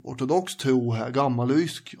ortodox tro här, gammal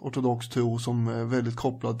rysk ortodox tro som är väldigt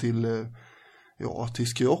kopplad till till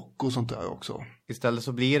skrock och sånt där också. Istället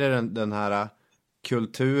så blir det den här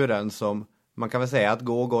kulturen som, man kan väl säga att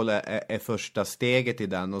Gogol är första steget i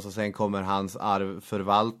den, och så sen kommer hans arv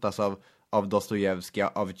förvaltas av Dostojevskij,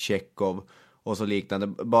 av Tjechov och så liknande.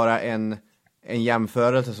 Bara en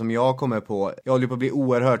jämförelse som jag kommer på, jag håller på att bli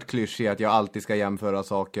oerhört klyschig att jag alltid ska jämföra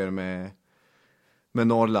saker med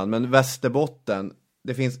Norrland, men Västerbotten,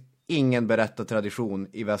 det finns ingen berättartradition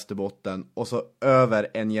i Västerbotten, och så över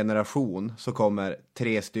en generation så kommer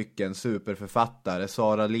 3 stycken superförfattare,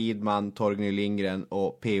 Sara Lidman, Torgny Lindgren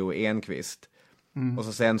och P.O. Enquist. Och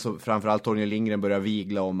så sen så framförallt Torgny Lindgren börjar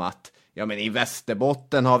vigla om att ja, men i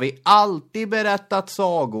Västerbotten har vi alltid berättat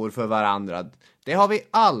sagor för varandra. Det har vi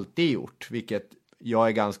alltid gjort, vilket jag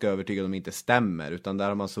är ganska övertygad om inte stämmer, utan där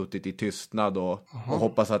har man suttit i tystnad och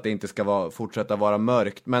hoppas att det inte ska fortsätta vara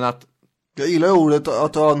mörkt. Men att jag gillar ordet,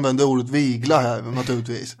 att du använder ordet vigla här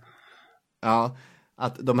naturligtvis. Ja,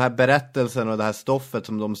 att de här berättelserna och det här stoffet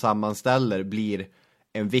som de sammanställer blir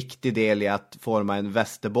en viktig del i att forma en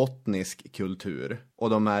västerbottnisk kultur. Och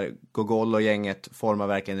de här Gogol och gänget formar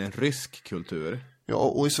verkligen en rysk kultur. Ja,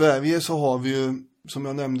 och i Sverige så har vi ju, som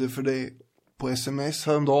jag nämnde för dig på sms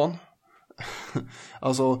häromdagen.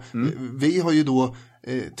 Alltså, vi har ju då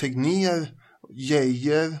Tegnér,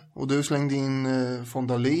 Geijer, och du slängde in von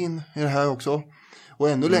Dalin i det här också. Och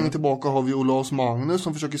ännu längre tillbaka har vi Olaus Magnus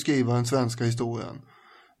som försöker skriva den svenska historien.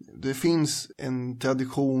 Det finns en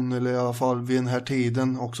tradition, eller i alla fall vid den här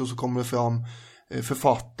tiden också, så kommer det fram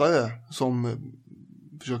författare som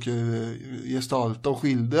försöker gestalta och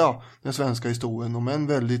skildra den svenska historien. Och en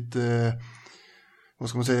väldigt, vad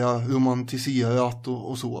ska man säga, romantiserat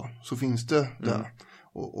och så finns det där.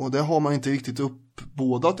 Och det har man inte riktigt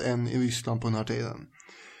uppbådat än i Ryssland på den här tiden.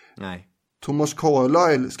 Nej. Thomas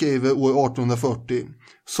Carlyle skriver år 1840: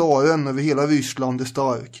 Tsaren över hela Ryssland är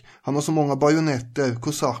stark. Han har så många bajonetter,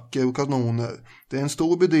 kosacker och kanoner. Det är en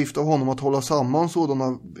stor bedrift av honom att hålla samman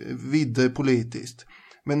sådana vidder politiskt.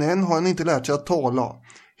 Men än har han inte lärt sig att tala.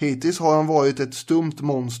 Hittills har han varit ett stumt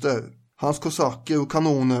monster. Hans kosacker och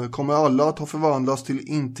kanoner kommer alla att ha förvandlats till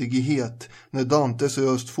intighet när Dantes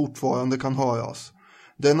röst fortfarande kan höras.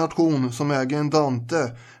 Den nation som äger en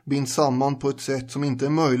Dante binds samman på ett sätt som inte är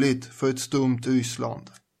möjligt för ett stumt Ryssland.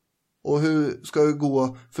 Och hur ska det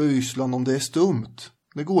gå för Ryssland om det är stumt?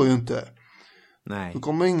 Det går ju inte. Nej. Då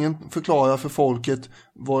kommer ingen förklara för folket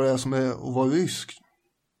vad det är som är att vara rysk.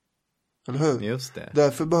 Eller hur? Just det.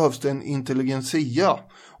 Därför behövs det en intelligentsia.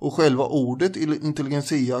 Och själva ordet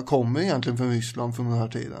intelligentsia kommer egentligen från Ryssland från den här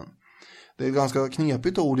tiden. Det är ett ganska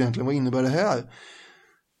knepigt ord egentligen. Vad innebär det här?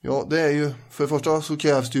 Ja, det är ju, för det första så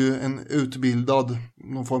krävs det ju en utbildad,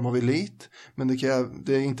 någon form av elit. Men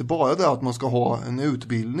det är inte bara det att man ska ha en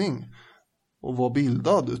utbildning och vara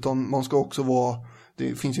bildad, utan man ska också vara,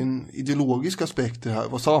 det finns ju en ideologisk aspekt här,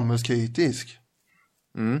 vara samhällskritisk.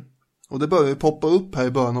 Och det börjar ju poppa upp här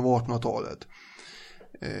i början av 1800-talet.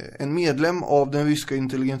 En medlem av den ryska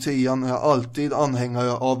intelligensian är alltid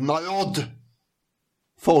anhängare av narod,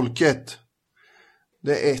 folket.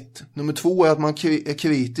 Det är 1. Nummer 2 är att man är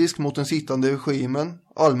kritisk mot den sittande regimen,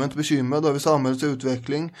 allmänt bekymrad över samhällets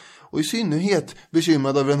utveckling och i synnerhet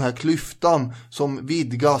bekymrad över den här klyftan som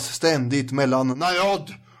vidgas ständigt mellan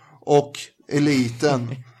narod och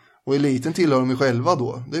eliten. Och eliten tillhör de ju själva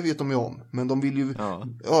då, det vet de ju om. Men de vill ju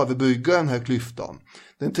överbrygga den här klyftan.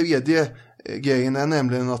 Den tredje grejen är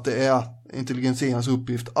nämligen att det är intelligensians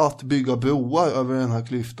uppgift att bygga broar över den här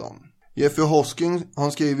klyftan. Jeffrey Hosking,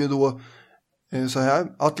 han skriver då så här: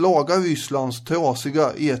 att laga Rysslands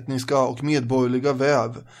trasiga etniska och medborgerliga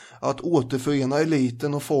väv, att återförena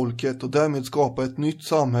eliten och folket och därmed skapa ett nytt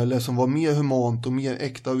samhälle som var mer humant och mer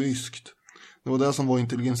äkta ryskt. Det var det som var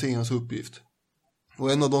intelligensians uppgift.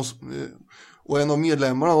 Och en av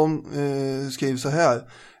medlemmarna skrev så här: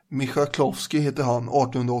 Michaklovsky heter han,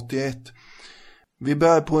 1881. Vi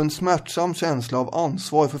bär på en smärtsam känsla av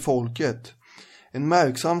ansvar för folket. En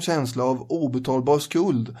märksam känsla av obetalbar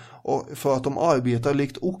skuld för att de arbetar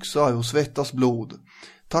likt oxar och svettas blod.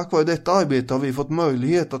 Tack vare detta arbete har vi fått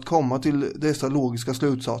möjlighet att komma till dessa logiska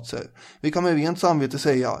slutsatser. Vi kan med rent samvete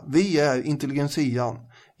säga: vi är intelligensian.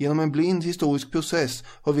 Genom en blind historisk process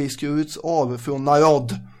har vi skurits av från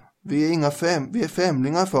narod. Vi är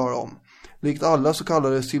främlingar för dem. Likt alla så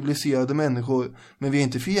kallade civiliserade människor, men vi är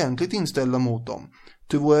inte fientligt inställda mot dem.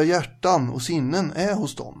 Ty våra hjärtan och sinnen är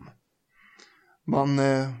hos dem.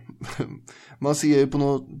 Man ser på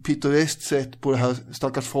något pittoreskt sätt på det här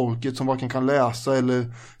stackars folket som varken kan läsa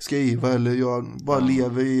eller skriva eller bara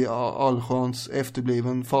lever i allsköns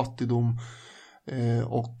efterbliven fattigdom,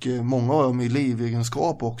 och många av dem i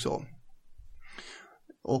livegenskap också.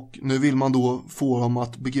 Och nu vill man då få dem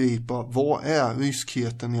att begripa vad är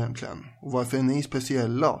ryskheten egentligen och varför är ni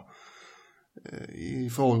speciella i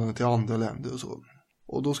förhållande till andra länder och så.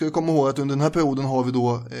 Och då ska vi komma ihåg att under den här perioden har vi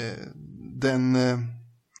då den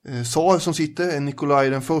tsar som sitter, Nikolaj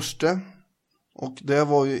den förste. Och det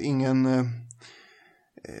var ju ingen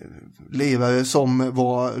ledare som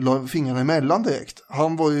la fingrarna emellan direkt.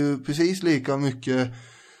 Han var ju precis lika mycket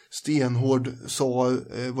stenhård tsar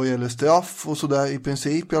vad gäller straff och sådär i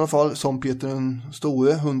princip i alla fall som Peter den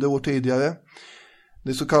store 100 år tidigare.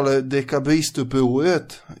 Det så kallade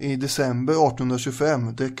dekabristupproret i december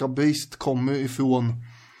 1825. Dekabrist kommer ifrån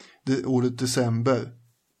ordet december.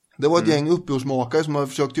 Det var ett gäng upprorsmakare som hade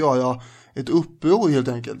försökt göra ett uppror helt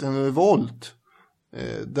enkelt, en revolt.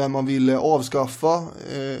 Där man ville avskaffa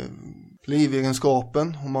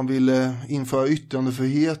livegenskapen och man ville införa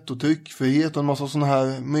yttrandefrihet och tryckfrihet och en massa sådana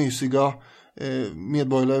här mysiga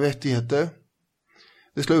medborgerliga rättigheter.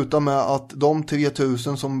 Det slutade med att de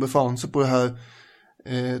 3000 som befann sig på det här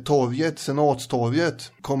torget,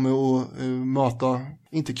 senatstorget, kommer att möta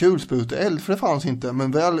inte kulspruteeld för det fanns inte,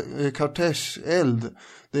 men väl kartärseld.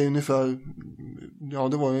 Det är ungefär, ja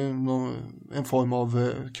det var ju en form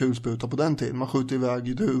av kulspruta på den tiden. Man skjuter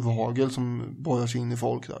iväg druvhagel som borrar sig in i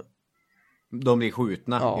folk där. De blir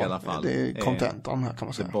skjutna i alla fall. Det är kontentan här kan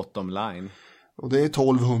man säga. The bottom line. Och det är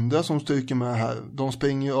 1200 som stryker med här. De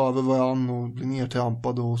springer över varann och blir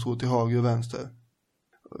nertrampade och så till höger och vänster.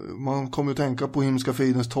 Man kommer ju tänka på Himmelska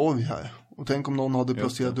fridens torg här. Och tänk om någon hade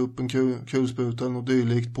placerat upp en kulspruta eller något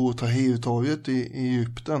dylikt på Tahrirtorget i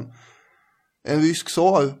Egypten. En rysk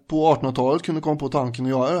tsar på 1800-talet kunde komma på tanken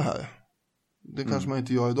att göra det här. Det kanske man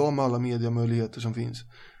inte gör idag med alla mediamöjligheter som finns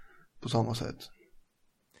på samma sätt.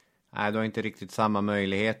 Nej, du har inte riktigt samma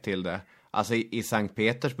möjlighet till det. Alltså i Sankt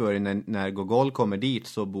Petersburg när Gogol kommer dit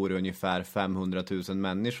så bor det ungefär 500 000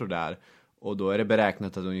 människor där. Och då är det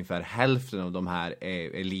beräknat att ungefär hälften av de här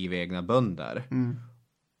är livegna bönder.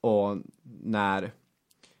 Och när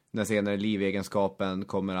senare livegenskapen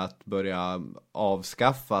kommer att börja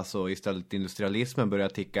avskaffas och istället industrialismen börjar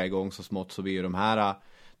ticka igång så smått, så blir ju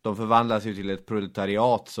de förvandlas ju till ett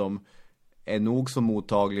proletariat som är nog så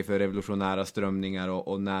mottaglig för revolutionära strömningar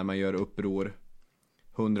och när man gör uppror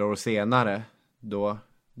 100 år senare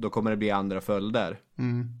då kommer det bli andra följder.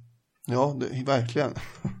 Ja, verkligen.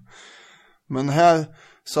 Men här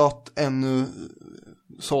satt ännu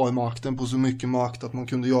tsarmakten på så mycket makt att man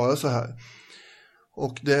kunde göra så här.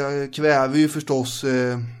 Och det kräver ju förstås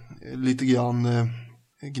lite grann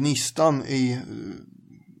gnistan i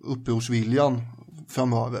upprorsviljan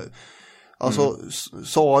framöver. Alltså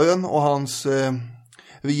tsaren och hans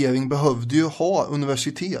regering behövde ju ha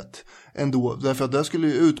universitet ändå. Därför att där skulle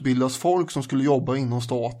ju utbildas folk som skulle jobba inom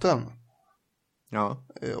staten. Ja.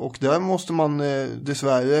 Och där måste man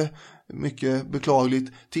dessvärre mycket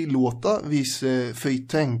beklagligt tillåta viss fritt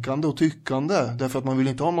tänkande och tyckande. Därför att man vill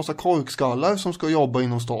inte ha en massa korkskallar som ska jobba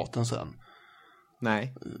inom staten sen.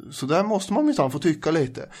 Nej. Så där måste man minsann få tycka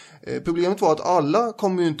lite. Problemet var att alla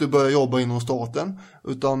kommer ju inte börja jobba inom staten.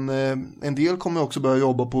 Utan en del kommer också börja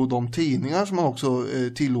jobba på de tidningar som man också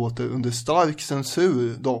tillåter under stark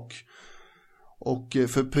censur dock. Och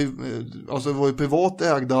alltså det var ju privat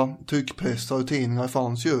ägda tryckpressar och tidningar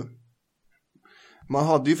fanns ju. Man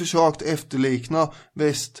hade ju försökt efterlikna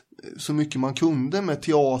väst så mycket man kunde med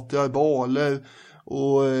teatrar, baler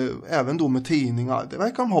och även då med tidningar. Det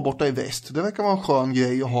verkar de ha borta i väst. Det verkar vara en skön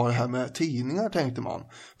grej att ha det här med tidningar, tänkte man.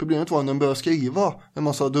 Problemet var att de började skriva en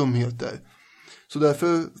massa dumheter. Så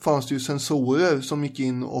därför fanns det ju censorer som gick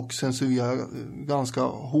in och censurerade ganska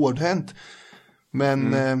hårdhänt.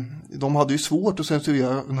 Men de hade ju svårt att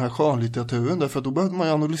censurera den här skönlitteraturen, därför att då behövde man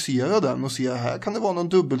ju analysera den och se, här kan det vara någon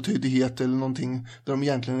dubbeltydighet eller någonting där de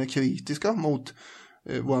egentligen är kritiska mot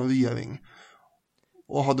vår regering.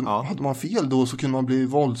 Och hade man fel då så kunde man bli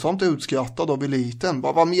våldsamt utskrattad av eliten.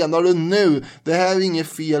 Vad menar du nu? Det här är inget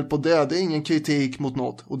fel på det är ingen kritik mot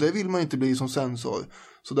något. Och det vill man inte bli som censor.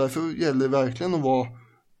 Så därför gäller det verkligen att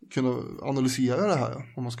kunna analysera det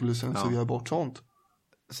här om man skulle censurera bort sånt.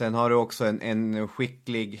 Sen har du också en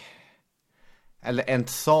skicklig, eller en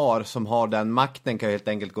tsar som har den makten kan helt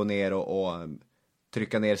enkelt gå ner och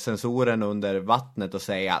trycka ner censoren under vattnet och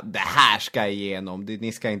säga det här ska igenom,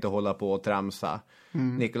 ni ska inte hålla på och tramsa.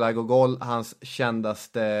 Nikolaj Gogol, hans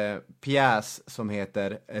kändaste pjäs som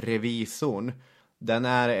heter Revisorn, den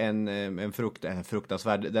är en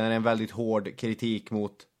fruktansvärd, den är en väldigt hård kritik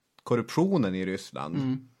mot korruptionen i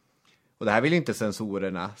Ryssland. Och det här vill inte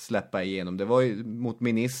censorerna släppa igenom. Det var ju mot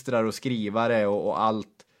ministrar och skrivare och allt.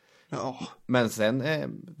 Ja. Men sen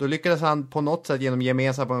då lyckades han på något sätt genom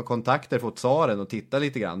gemensamma kontakter få tsaren att titta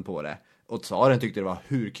lite grann på det. och tsaren tyckte det var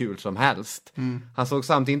hur kul som helst. Han såg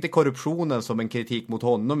samtidigt inte korruptionen som en kritik mot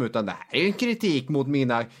honom, utan det här är en kritik mot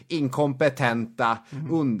mina inkompetenta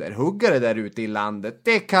underhuggare där ute i landet.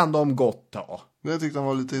 Det kan de gott ta. Det tyckte han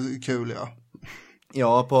var lite kul, ja.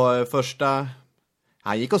 Ja, på första...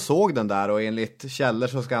 Han gick och såg den där och enligt källor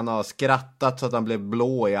så ska han ha skrattat så att han blev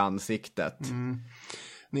blå i ansiktet.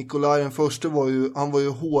 Nikolaj den första var ju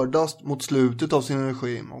hårdast mot slutet av sin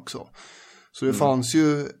regim också. Så det fanns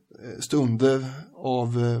ju stunder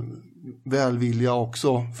av välvilja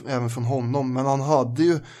också, även från honom. Men han hade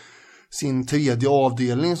ju sin tredje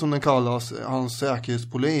avdelning, som den kallas, hans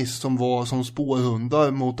säkerhetspolis, som var som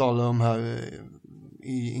spårhundar mot alla de här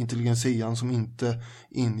i intelligensian som inte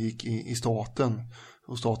ingick i staten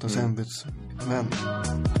och statens ämbetsmän.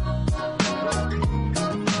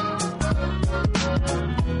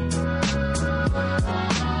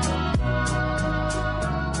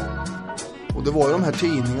 Och det var ju de här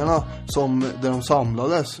tidningarna där de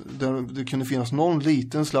samlades, där det kunde finnas någon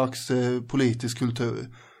liten slags politisk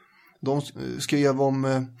kultur. De skrev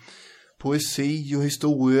om poesi och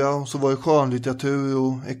historia, och så var det skönlitteratur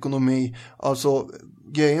och ekonomi. Alltså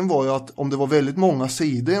grejen var ju att om det var väldigt många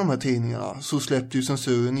sidor i de här tidningarna så släppte ju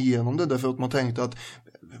censuren igenom det, därför att man tänkte att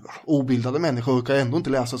obildade människor kan ändå inte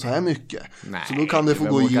läsa så här mycket. Nej, så då kan det få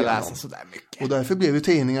gå igenom. Läsa så där mycket. Och därför blev ju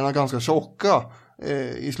tidningarna ganska tjocka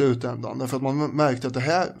i slutändan. Därför att man märkte att det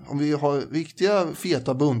här, om vi har riktiga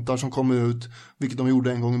feta buntar som kommer ut, vilket de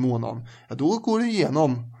gjorde en gång i månaden, ja, då går det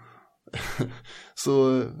igenom.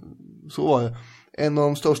 så var det. En av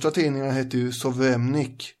de största tidningarna hette ju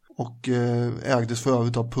Sovremnik och ägdes för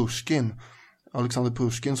övrigt av Pushkin. Alexander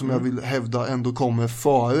Pushkin, som jag vill hävda ändå kommer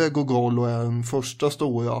före Gogol och är den första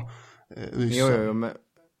stora ryssen. Jo,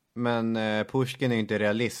 men Pushkin är ju inte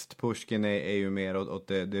realist. Pushkin är ju mer åt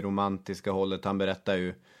det romantiska hållet. Han berättar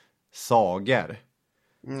ju sagor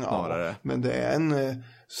snarare. Ja, men det är en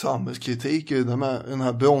samhällskritik i den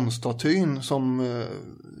här bronsstatyn som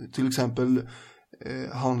till exempel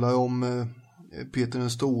handlar om Peter den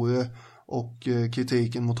store och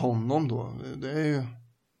kritiken mot honom då. Det är ju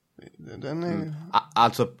den är...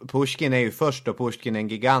 Alltså Pushkin är ju först, och Pushkin är en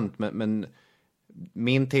gigant, men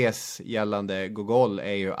min tes gällande Gogol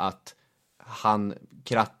är ju att han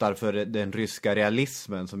krattar för den ryska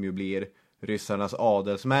realismen, som ju blir ryssarnas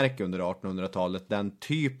adelsmärke under 1800-talet. Den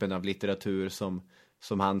typen av litteratur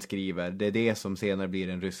som han skriver, det är det som senare blir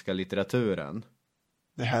den ryska litteraturen.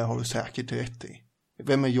 Det här har du säkert rätt i.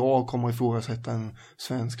 Vem är jag kommer ifrågasätta en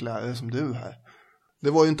svensk lärare som du här?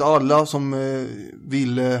 Det var ju inte alla som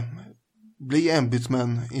ville bli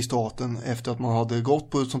ämbetsmän i staten efter att man hade gått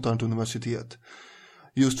på ett sånt här universitet.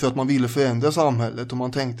 Just för att man ville förändra samhället, och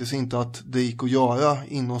man tänkte sig inte att det gick att göra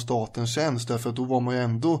inom statens tjänst, därför att då var man ju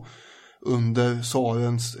ändå under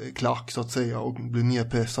tsarens klack så att säga och blev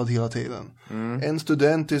nedpressad hela tiden. En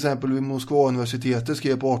student till exempel vid Moskva-universitetet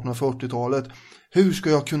skrev på 1840-talet: hur ska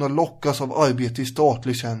jag kunna lockas av arbete i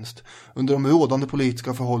statlig tjänst under de rådande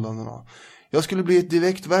politiska förhållandena? Jag skulle bli ett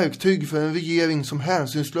direkt verktyg för en regering som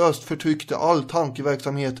hänsynslöst förtryckte all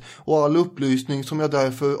tankeverksamhet och all upplysning, som jag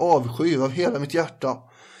därför avskyr av hela mitt hjärta.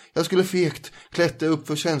 Jag skulle fegt klättra upp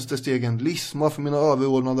för tjänstestegen, lisma för mina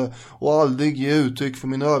överordnade och aldrig ge uttryck för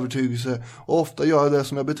min övertygelse, och ofta göra det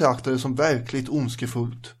som jag betraktade som verkligt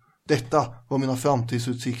ondskefullt. Detta var mina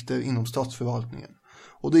framtidsutsikter inom statsförvaltningen.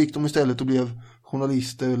 Och då gick de istället och blev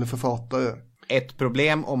journalister eller författare. Ett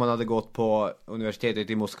problem om man hade gått på universitetet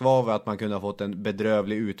i Moskva var att man kunde ha fått en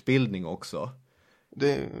bedrövlig utbildning också.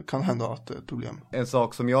 Det kan hända att det är ett problem. En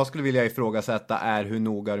sak som jag skulle vilja ifrågasätta är hur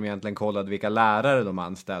noga de egentligen kollade vilka lärare de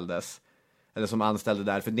anställdes. Eller som anställde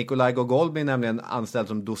där. För Nikolaj Gogol blir nämligen anställd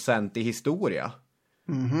som docent i historia.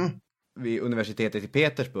 Vid universitetet i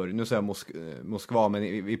Petersburg. Nu säger jag Moskva, men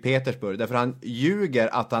i Petersburg. Därför han ljuger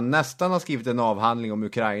att han nästan har skrivit en avhandling om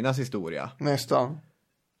Ukrainas historia. Nästan.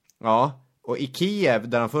 Ja, och i Kiev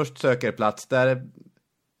där han först söker plats, där,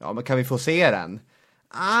 ja, men kan vi få se den?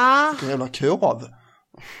 Vilken jävla krav.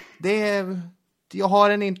 Jag har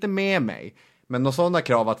den inte med mig. Men några sådana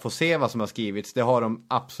krav att få se vad som har skrivits, det har de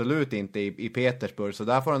absolut inte i Petersburg. Så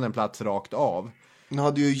där får han en plats rakt av. Nu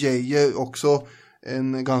hade ju Geijer också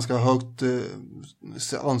en ganska högt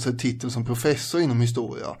ansedd titel som professor inom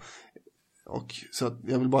historia. Och så att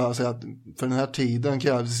jag vill bara säga att för den här tiden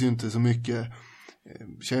krävdes ju inte så mycket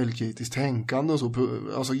källkritiskt tänkande och så.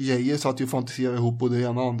 Alltså Geijer satt ju och fantiserade ihop både det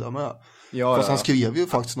ena och andra med. Fast han skrev ju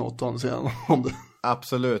faktiskt något om det.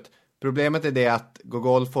 Absolut. Problemet är det att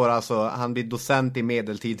Gogol han blir docent i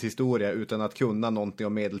medeltidshistoria utan att kunna någonting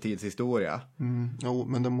om medeltidshistoria. Jo,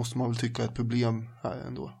 men det måste man väl tycka är ett problem här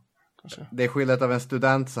ändå. Kanske. Det är skildrat av en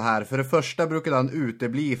student så här. För det första brukade han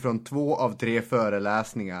utebli från 2 av 3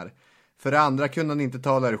 föreläsningar. För det andra kunde han inte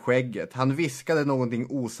tala ur skägget. Han viskade någonting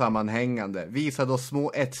osammanhängande, visade oss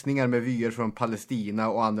små etsningar med vyer från Palestina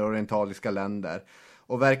och andra orientaliska länder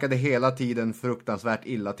och verkade hela tiden fruktansvärt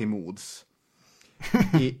illa till mods.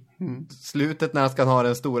 I slutet när han ska ha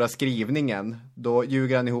den stora skrivningen, då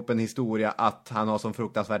ljuger han ihop en historia att han har som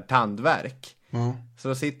fruktansvärt tandvärk. Så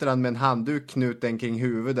då sitter han med en handduk knuten kring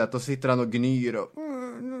huvudet och sitter han och gnyr och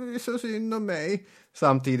det är så synd om mig.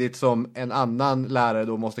 Samtidigt som en annan lärare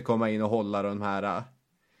då måste komma in och hålla de här.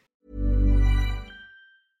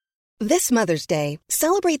 This Mother's Day,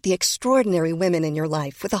 celebrate the extraordinary women in your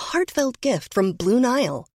life with a heartfelt gift from Blue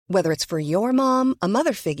Nile. Whether it's for your mom, a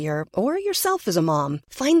mother figure, or yourself as a mom,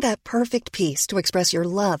 find that perfect piece to express your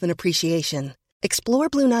love and appreciation. Explore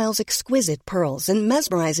Blue Nile's exquisite pearls and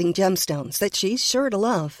mesmerizing gemstones that she's sure to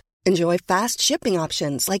love. Enjoy fast shipping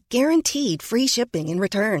options like guaranteed free shipping and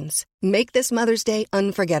returns. Make this Mother's Day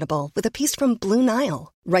unforgettable with a piece from Blue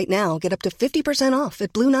Nile. Right now, get up to 50% off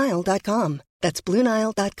at BlueNile.com. That's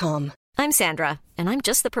BlueNile.com. I'm Sandra, and I'm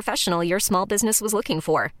just the professional your small business was looking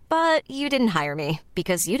for. But you didn't hire me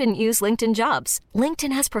because you didn't use LinkedIn Jobs.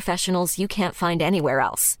 LinkedIn has professionals you can't find anywhere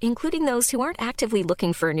else, including those who aren't actively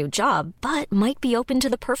looking for a new job, but might be open to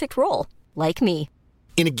the perfect role, like me.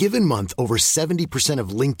 In a given month, over 70% of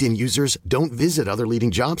LinkedIn users don't visit other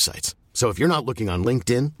leading job sites. So if you're not looking on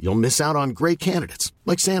LinkedIn, you'll miss out on great candidates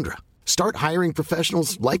like Sandra. Start hiring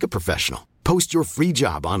professionals like a professional. Post your free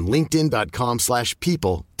job on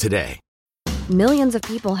linkedin.com/people today. Millions of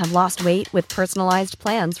people have lost weight with personalized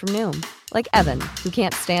plans from Noom. Like Evan, who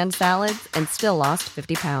can't stand salads and still lost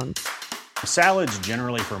 50 pounds. Salads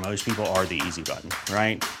generally for most people are the easy button,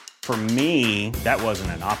 right? For me, that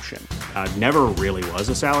wasn't an option. I never really was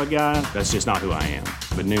a salad guy. That's just not who I am.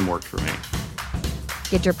 But Noom worked for me.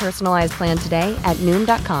 Get your personalized plan today at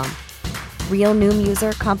Noom.com. Real Noom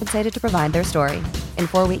user compensated to provide their story. In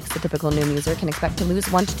 4 weeks, the typical Noom user can expect to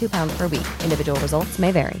lose 1 to 2 pounds per week. Individual results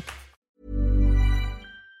may vary.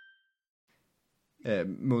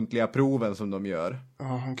 Muntliga proven som de gör. Ja,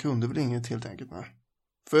 han kunde väl inget helt enkelt. Nej.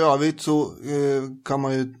 För övrigt så kan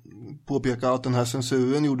man ju påpeka att den här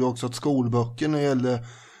censuren gjorde också att skolböcker när det gällde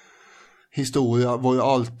historia var ju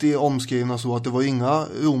alltid omskrivna så att det var inga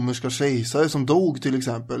romerska kejsare som dog till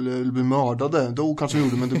exempel, eller blev mördade. Dog kanske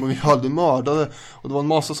gjorde, men de var ju aldrig mördade. Och det var en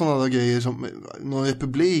massa sådana där grejer som någon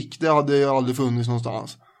republik, det hade ju aldrig funnits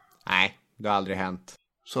någonstans. Nej, det har aldrig hänt.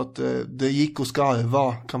 Så att det gick att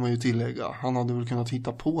skarva, kan man ju tillägga. Han hade väl kunnat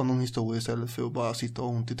hitta på någon historia istället för att bara sitta och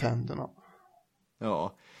ont i tänderna.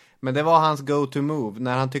 Ja, men det var hans go-to-move.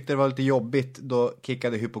 När han tyckte det var lite jobbigt, då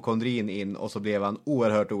kickade hypokondrin in och så blev han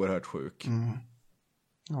oerhört sjuk.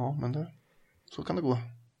 Ja, men så kan det gå.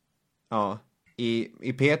 Ja,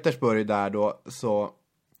 i Petersburg där då, så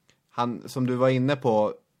han, som du var inne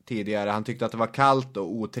på tidigare, han tyckte att det var kallt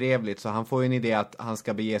och otrevligt, så han får ju en idé att han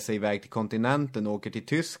ska bege sig iväg till kontinenten och åker till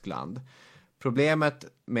Tyskland. Problemet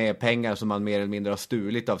med pengar som han mer eller mindre har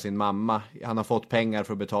stulit av sin mamma, han har fått pengar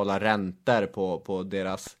för att betala räntor på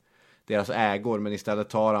deras ägor, men istället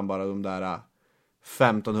tar han bara de där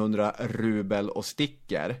 1500 rubel och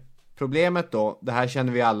sticker. Problemet då, det här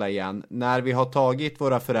känner vi alla igen, när vi har tagit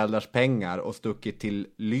våra föräldrars pengar och stuckit till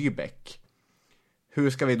Lübeck, hur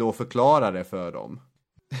ska vi då förklara det för dem?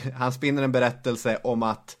 Han spinner en berättelse om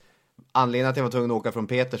att anledningen att jag var tvungen att åka från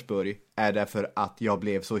Petersburg är därför att jag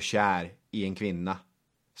blev så kär i en kvinna.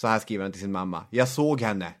 Så här skriver han till sin mamma. Jag såg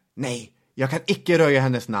henne. Nej, jag kan icke röja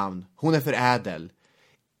hennes namn. Hon är för ädel.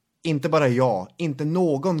 Inte bara jag, inte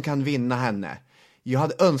någon kan vinna henne. Jag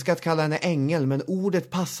hade önskat kalla henne ängel, men ordet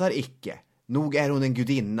passar icke. Nog är hon en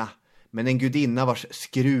gudinna, men en gudinna vars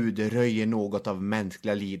skrud röjer något av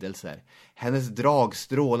mänskliga lidelser. Hennes drag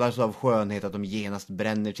strålar så av skönhet att de genast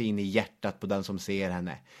bränner sig in i hjärtat på den som ser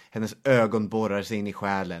henne. Hennes ögon borrar sig in i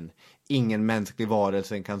själen. Ingen mänsklig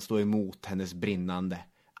varelse kan stå emot hennes brinnande,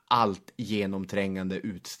 allt genomträngande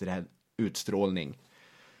utstrålning.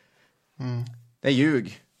 Det är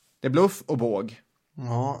ljug. Det är bluff och båg.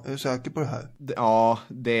 Ja, är du säker på det här? Ja,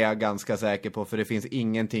 det är jag ganska säker på, för det finns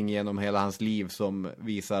ingenting genom hela hans liv som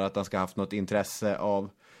visar att han ska ha haft något intresse av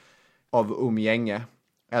umgänge.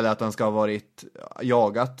 Eller att han ska ha varit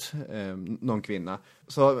jagat någon kvinna.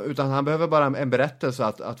 Så, utan han behöver bara en berättelse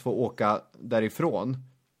att få åka därifrån.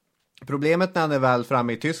 Problemet när han är väl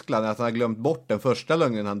framme i Tyskland är att han har glömt bort den första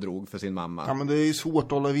lögnen han drog för sin mamma. Ja, men det är ju svårt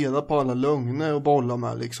att hålla reda på alla lögner och bolla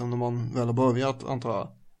med liksom när man väl har börjat, antar jag.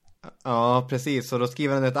 Ja, precis. Så då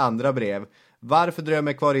skriver han ett andra brev. Varför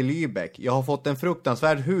drömmer jag kvar i Lübeck? Jag har fått en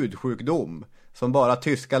fruktansvärd hudsjukdom som bara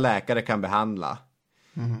tyska läkare kan behandla.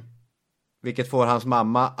 Vilket får hans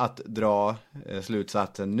mamma att dra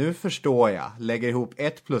slutsatsen. Nu förstår jag. Lägger ihop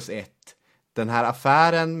 1 + 1. den här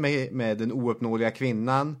affären med den ouppnåeliga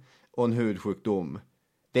kvinnan och en hudsjukdom,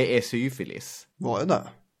 det är syfilis. Vad är det?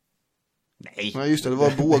 Nej, just det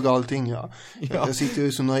var båg allting, ja. Jag sitter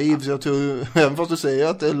ju så naiv så jag tror, även fast du säger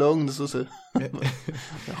att det är lögn så säger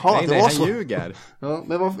Jaha, nej, han ljuger. Ja,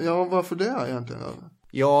 men varför det egentligen?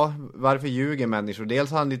 Ja, varför ljuger människor?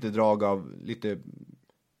 Dels har han lite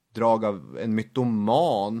drag av en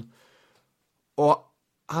mytoman. Och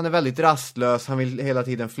han är väldigt rastlös, han vill hela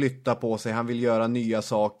tiden flytta på sig, han vill göra nya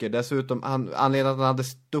saker. Dessutom, anledningen att han hade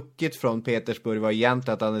stuckit från Petersburg var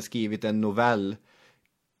egentligen att han hade skrivit en novell,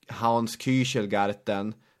 Hans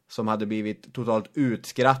Küchelgarten, som hade blivit totalt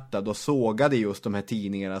utskrattad och sågade just de här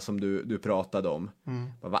tidningarna som du pratade om.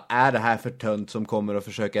 Vad är det här för tönt som kommer och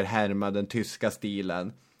försöker härma den tyska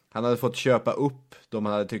stilen? Han hade fått köpa upp de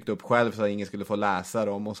han hade tryckt upp själv så att ingen skulle få läsa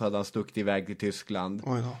dem, och så hade han stuckit iväg till Tyskland.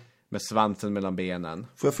 Oj då. Med svansen mellan benen.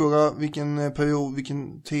 Får jag fråga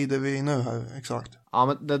vilken tid är vi nu här exakt? Ja,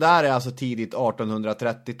 men det där är alltså tidigt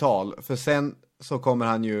 1830-tal. För sen så kommer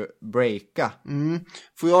han ju breaka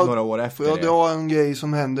några år efter. Får jag dra en grej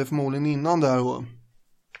som hände förmodligen innan där då?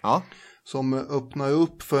 Ja. Som öppnar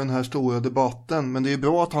upp för den här stora debatten. Men det är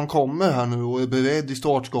bra att han kommer här nu och är beredd i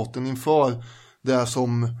startskotten inför det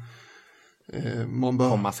som man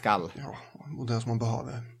behöver. Komma skall. Ja, och det som man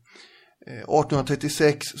behöver.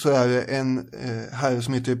 1836 så är det en herre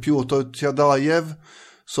som heter Pyotr Tjadajev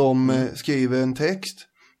som skriver en text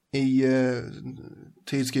i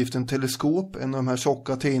tidskriften Teleskop, en av de här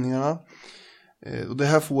tjocka tidningarna. Och det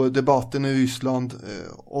här får debatten i Ryssland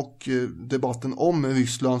och debatten om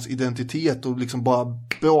Rysslands identitet och liksom bara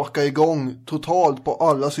braka igång totalt på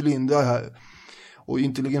alla cylindrar här. Och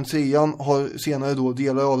intelligensian har senare då,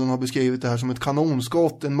 delar av den har beskrivit det här som ett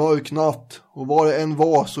kanonskott, en mörk natt. Och vad det än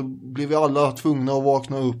var så blev vi alla tvungna att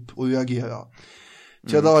vakna upp och reagera.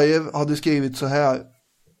 Tjadajev hade skrivit så här: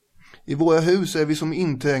 i våra hus är vi som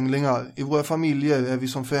intränglingar, i våra familjer är vi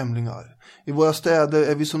som främlingar. I våra städer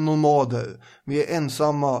är vi som nomader. Vi är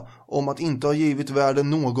ensamma om att inte ha givit världen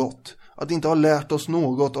något. Att inte ha lärt oss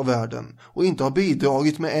något av världen. Och inte ha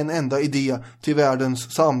bidragit med en enda idé till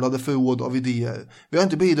världens samlade förråd av idéer. Vi har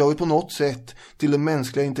inte bidragit på något sätt till det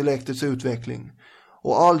mänskliga intellektets utveckling.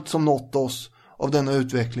 Och allt som nått oss av denna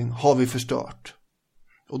utveckling har vi förstört.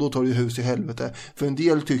 Och då tar det hus i helvete. För en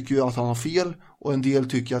del tycker ju att han har fel. Och en del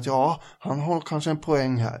tycker att ja, han har kanske en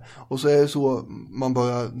poäng här. Och så är det så man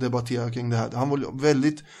börjar debattera kring det här. Han var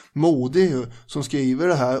väldigt modig som skriver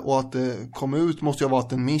det här. Och att det kom ut måste ju ha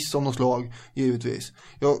varit en miss av något slag, givetvis.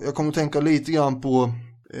 Jag kommer att tänka lite grann på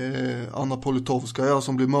Anna Politkovskaja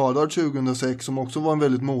som blev mördad 2006. Som också var en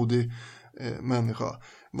väldigt modig människa.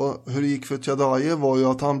 Hur det gick för Tjadajev var ju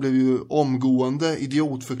att han blev ju omgående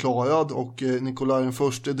idiotförklarad. Och Nikolaj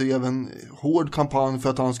I drev en hård kampanj för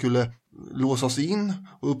att han skulle låsas in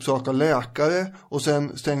och uppsöka läkare, och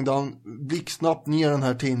sen stängde han blixtsnabbt ner den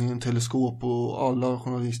här tidningen Teleskop och alla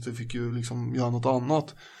journalister fick ju liksom göra något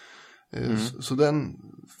annat. Så den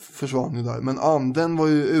försvann ju där. Men anden var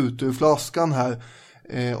ju ute ur flaskan här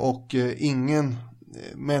och ingen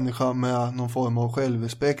människa med någon form av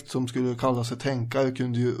självrespekt som skulle kalla sig tänkare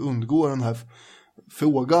kunde ju undgå den här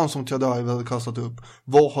frågan som Tjadajev hade kastat upp.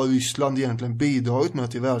 Vad har Ryssland egentligen bidragit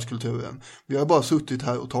med till världskulturen? Vi har bara suttit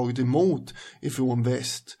här och tagit emot ifrån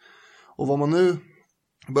väst. Och vad man nu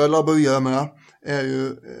börjar laborera med är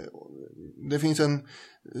ju, det finns en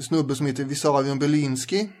snubbe som heter Vissarion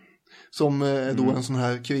Belinsky som är då en sån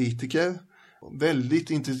här kritiker. Väldigt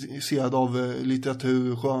intresserad av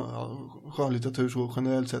litteratur, skönlitteratur så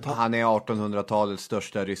generellt sett. Han är 1800-talets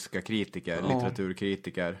största ryska kritiker,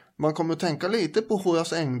 litteraturkritiker. Man kommer att tänka lite på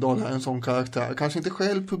Horace Engdahl här, en sån karaktär. Kanske inte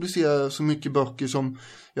själv publicerar så mycket böcker som,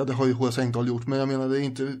 ja det har ju Horace Engdahl gjort, men jag menar det är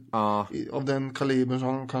inte av den kalibern som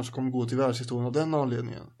han kanske kommer gå till världshistorien av den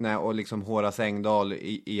anledningen. Nej, och liksom Horace Engdahl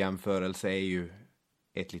i jämförelse är ju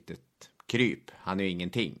ett litet kryp. Han är ju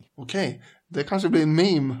ingenting. Okej, det kanske blir en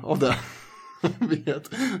meme av det. Vet.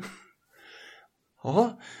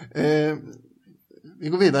 Ja, vi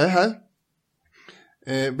går vidare här.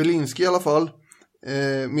 Belinsky i alla fall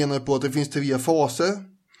menar på att det finns 3 faser.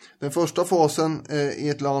 Den första fasen i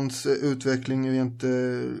ett lands utveckling rent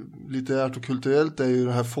litterärt och kulturellt är ju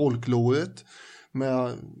det här folkloret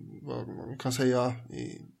med, vad man kan säga,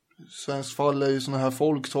 i svensk fall är ju såna här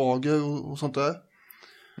folksagor och sånt där.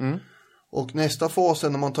 Och nästa fas är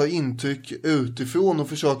när man tar intryck utifrån och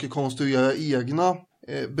försöker konstruera egna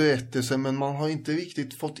berättelser, men man har inte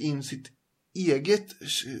riktigt fått in sitt eget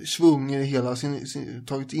svung i hela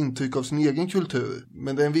tagit intryck av sin egen kultur.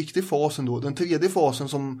 Men det är en viktig fas ändå. Den tredje fasen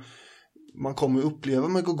som man kommer uppleva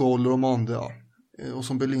med Gogol och de andra och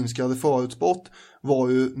som Belinsky hade förutspått var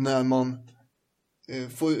ju när man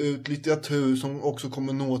få ut litteratur som också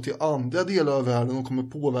kommer nå till andra delar av världen och kommer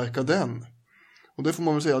påverka den. Och det får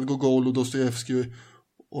man väl säga att Gogol och Dostojevskij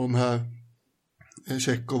och de här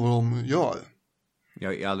Tjechov och de gör.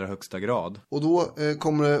 Ja, i allra högsta grad. Och då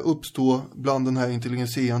kommer det uppstå bland den här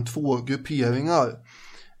intelligensian 2 grupperingar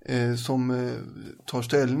som tar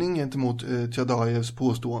ställning gentemot Tjadajevs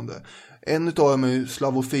påstående. En utav dem är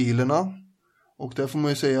slavofilerna. Och där får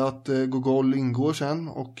man ju säga att Gogol ingår sen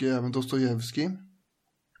och även Dostojevskij.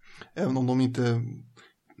 Även om de inte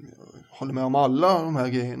håller med om alla de här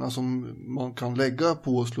grejerna som man kan lägga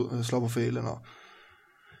på slavofilerna.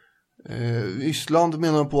 Ryssland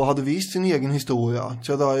menar på hade visst sin egen historia.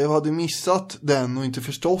 Tjadajev hade missat den och inte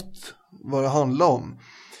förstått vad det handlade om.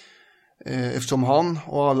 Eftersom han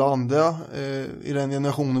och alla andra i den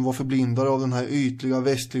generationen var förblindade av den här ytliga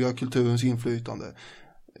västliga kulturens inflytande.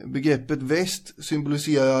 Begreppet väst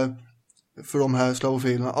symboliserar för de här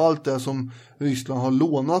slavofilerna allt det som Ryssland har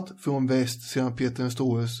lånat från väst sedan Peter den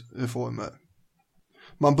stores reformer.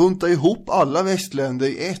 Man buntar ihop alla västländer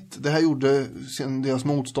i ett. Det här gjorde sen deras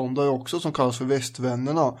motståndare också som kallas för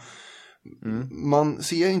västvännerna. Man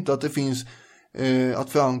ser inte att det finns att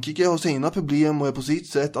Frankrike har sina problem och är på sitt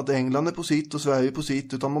sätt, att England är på sitt och Sverige på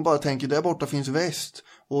sitt, utan man bara tänker där borta finns väst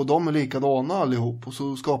och de är likadana allihop, och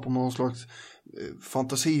så skapar man någon slags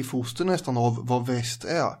fantasifoster nästan av vad väst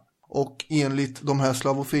är. Och enligt de här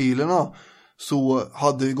slavofilerna så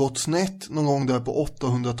hade det gått snett någon gång där på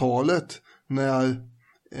 800-talet när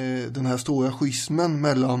den här stora schismen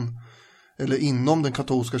mellan eller inom den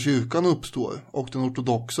katolska kyrkan uppstår och den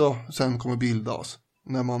ortodoxa sen kommer bildas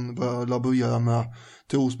när man börjar laborera med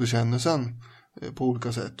trosbekännelsen på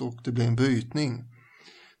olika sätt och det blir en brytning.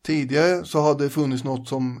 Tidigare så hade det funnits något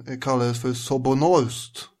som kallades för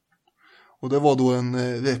Sobornost, och det var då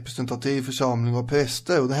en representativ församling av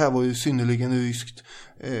präster, och det här var ju synnerligen ryskt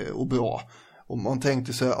och bra. Och man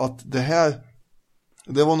tänkte sig att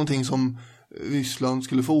det var någonting som Ryssland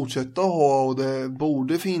skulle fortsätta ha, och det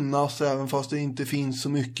borde finnas även fast det inte finns så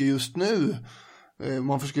mycket just nu.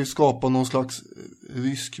 Man försöker skapa någon slags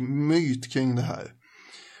rysk myt kring det här.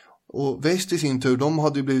 Och väst i sin tur, de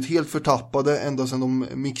hade ju blivit helt förtappade ända sedan de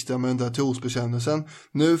mixade med den där trosbekännelsen.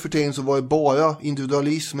 Nu för tiden så var det bara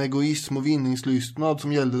individualism, egoism och vinningslystnad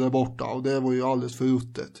som gällde där borta, och det var ju alldeles för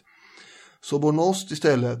ruttet. Sobornost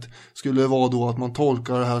istället skulle vara då att man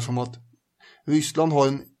tolkar det här som att Ryssland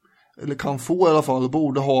har eller kan få i alla fall,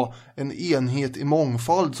 borde ha en enhet i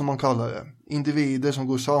mångfald som man kallar det. Individer som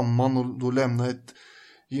går samman och då lämnar ett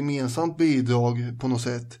gemensamt bidrag på något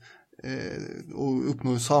sätt och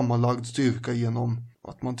uppnår sammanlagd styrka genom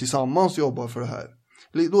att man tillsammans jobbar för det här.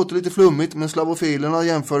 Det låter lite flummigt, men slavofilerna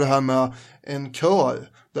jämför det här med en kör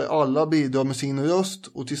där alla bidrar med sin röst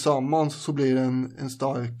och tillsammans så blir det en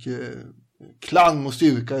stark klang och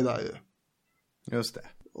styrka i det. Just det.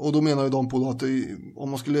 Och då menar ju de på att om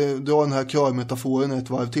man skulle dra den här körmetaforen ett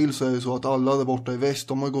varv till så är det så att alla där borta i väst,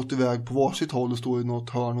 de har gått iväg på varsitt håll och står i något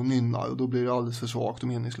hörn och nynnar, och då blir det alldeles för svagt och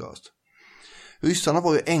meningslöst. Ryssarna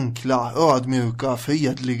var ju enkla, ödmjuka,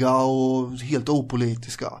 fredliga och helt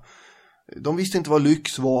opolitiska. De visste inte vad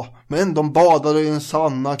lyx var, men de badade i den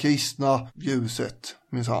sanna kristna ljuset,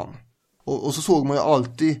 minsann. Och så såg man ju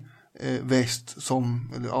alltid väst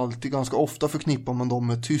som, eller alltid ganska ofta förknippar man dem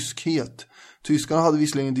med tyskhet. Tyskarna hade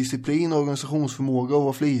visserligen disciplin, organisationsförmåga och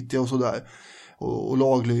var flitiga och sådär. Och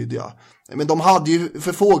laglydiga. Men de hade ju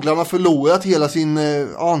för fåglarna förlorat hela sin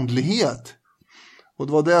andlighet. Och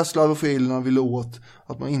det var det slavofilerna ville åt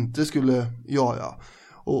att man inte skulle göra.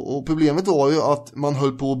 Och problemet var ju att man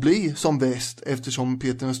höll på att bli som väst eftersom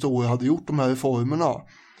Peter den store hade gjort de här reformerna.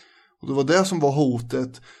 Och det var det som var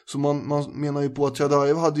hotet. Så man menar ju på att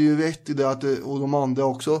Tjadajev hade ju rätt i det, och de andra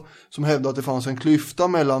också, som hävdade att det fanns en klyfta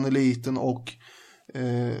mellan eliten och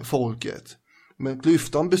folket. Men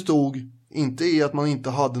klyftan bestod inte i att man inte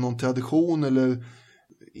hade någon tradition eller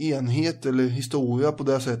enhet eller historia på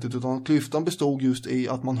det sättet, utan klyftan bestod just i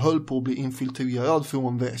att man höll på att bli infiltrerad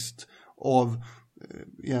från väst av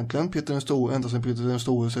egentligen Peter den store, ända sedan Peter den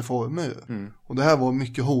stores reformer. Och det här var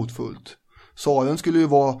mycket hotfullt. Tsaren skulle ju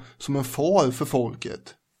vara som en far för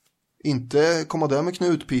folket. Inte komma där med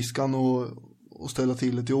knutpiskan och ställa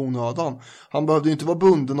till det i onödan. Han behövde ju inte vara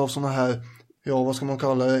bunden av såna här, ja vad ska man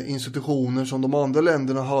kalla det, institutioner som de andra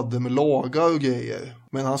länderna hade med lagar och grejer.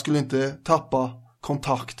 Men han skulle inte tappa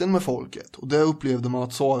kontakten med folket. Och det upplevde man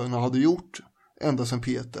att tsarerna hade gjort ända sedan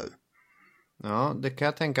Peter. Ja, det kan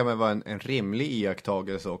jag tänka mig var en rimlig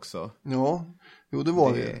iakttagelse också. Ja, jo det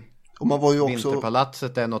var det. Och man var ju också...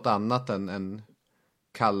 Vinterpalatset är något annat än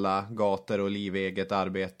kalla gator och liveget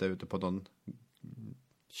arbete ute på någon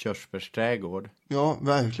körsbärsträdgård. Ja,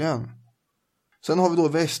 verkligen. Sen har vi då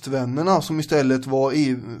västvännerna som istället var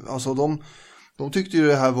alltså de tyckte ju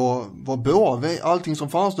det här var bra. Allting som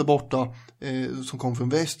fanns där borta som kom från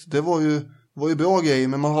väst, det var ju bra grejer,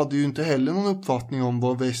 men man hade ju inte heller någon uppfattning om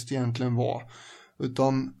vad väst egentligen var.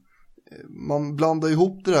 Utan man blandade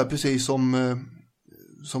ihop det där precis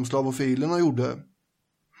som slavofilerna gjorde.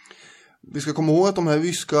 Vi ska komma ihåg att de här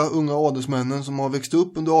ryska unga adelsmännen som har växt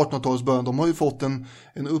upp under 1800-talets början, de har ju fått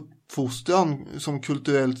en uppfostran som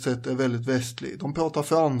kulturellt sett är väldigt västlig. De pratar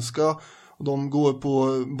franska och de går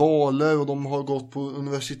på baler och de har gått på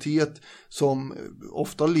universitet som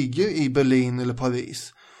ofta ligger i Berlin eller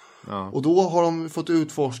Paris. Ja. Och då har de fått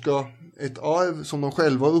utforska ett arv som de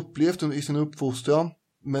själva har upplevt i sin uppfostran.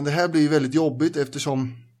 Men det här blir väldigt jobbigt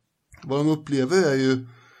eftersom vad de upplever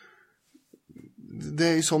det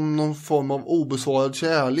är som någon form av obesvarad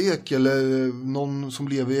kärlek eller någon som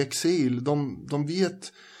lever i exil. De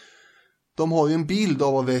vet, de har ju en bild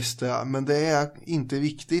av vad väst är, men det är inte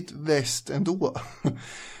riktigt väst ändå.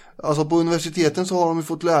 Alltså på universiteten så har de ju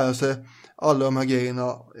fått lära sig alla de här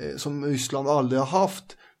grejerna som Ryssland aldrig har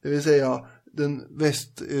haft. Det vill säga den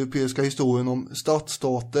västeuropeiska historien om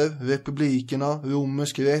stadsstater, republikerna,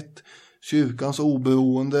 romersk rätt, kyrkans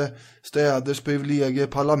oberoende, städers privilegier,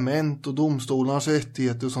 parlament och domstolarnas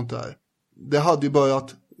rättigheter och sånt där. Det hade ju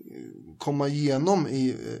börjat komma igenom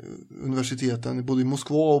i universiteten, både i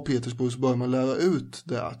Moskva och Petersburg, så började man lära ut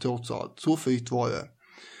det trots allt. Så fritt var det.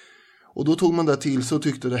 Och då tog man det till sig och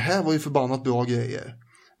tyckte det här var ju förbannat bra grejer.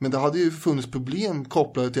 Men det hade ju funnits problem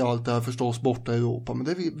kopplade till allt det här förstås borta i Europa, men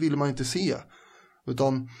det ville man inte se.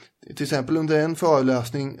 Utan till exempel under en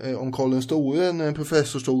föreläsning om Karl den store, när en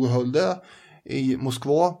professor stod och höll det i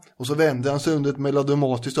Moskva, och så vände han sig under ett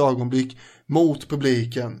melodramatiskt ögonblick mot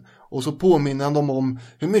publiken och så påminner han dem om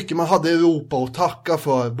hur mycket man hade i Europa att tacka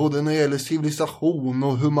för, både när det gäller civilisation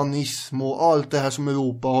och humanism och allt det här som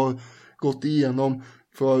Europa har gått igenom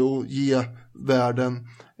för att ge världen.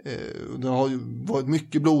 Det har ju varit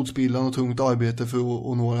mycket blodspillan och tungt arbete för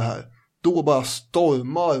att nå det här. Då bara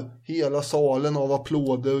stormar hela salen av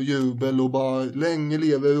applåder och jubel och bara länge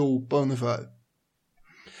lever Europa ungefär.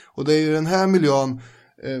 Och det är ju den här miljön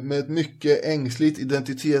med ett mycket ängsligt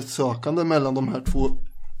identitetssökande mellan de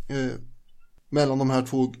här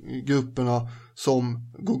två grupperna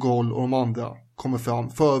som Gogol och de andra kommer fram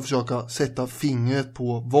för att försöka sätta fingret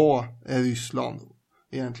på vad är Ryssland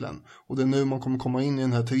egentligen. Och det är nu man kommer komma in i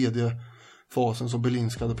den här tredje fasen som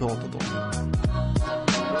Belinsky hade pratat om.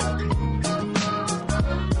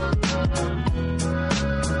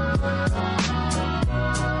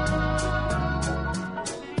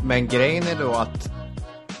 Men grejen är då att,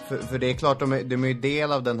 för det är klart de är ju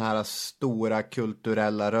del av den här stora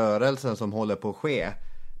kulturella rörelsen som håller på att ske.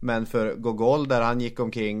 Men för Gogol, där han gick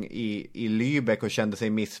omkring i Lübeck och kände sig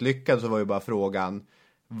misslyckad, så var ju bara frågan,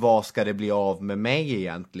 vad ska det bli av med mig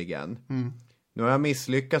egentligen? Mm. Nu har jag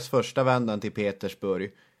misslyckats första vändan till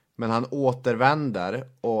Petersburg, men han återvänder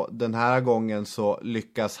och den här gången så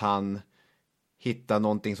lyckas han hitta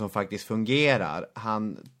någonting som faktiskt fungerar.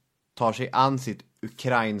 Han tar sig an sitt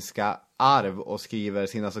ukrainska arv och skriver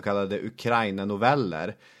sina så kallade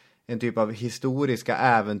Ukraina-noveller. En typ av historiska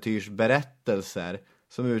äventyrsberättelser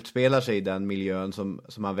som utspelar sig i den miljön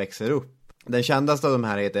som han växer upp. Den kändaste av de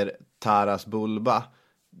här heter Taras Bulba.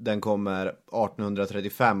 Den kommer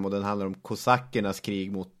 1835 och den handlar om kosackernas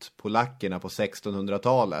krig mot polackerna på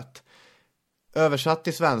 1600-talet. Översatt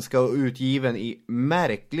till svenska och utgiven i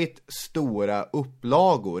märkligt stora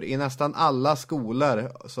upplagor i nästan alla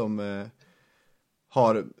skolor som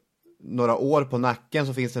har några år på nacken,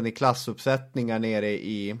 så finns den i klassuppsättningar nere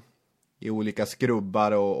i olika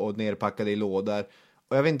skrubbar och nerpackade i lådor.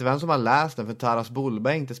 Och jag vet inte vem som har läst den, för Taras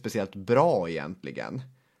Bulba är inte speciellt bra egentligen.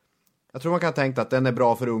 Jag tror man kan tänka att den är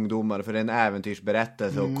bra för ungdomar, för det är en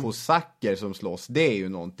äventyrsberättelse och kosacker som slåss, det är ju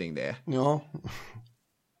någonting det. Ja.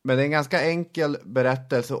 Men det är en ganska enkel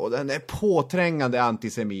berättelse och den är påträngande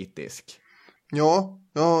antisemitisk. Ja,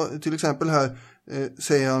 till exempel här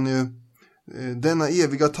säger han ju: denna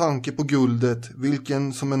eviga tanke på guldet,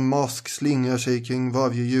 vilken som en mask slingrar sig kring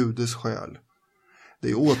varje judes själ. Det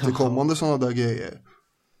är återkommande sådana där grejer.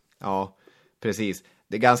 Ja, precis.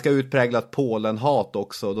 Det är ganska utpräglat Polenhat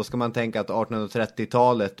också. Då ska man tänka att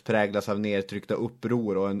 1830-talet präglas av nedtryckta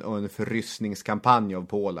uppror och en förryssningskampanj av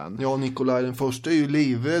Polen. Ja, Nikolaj den första är ju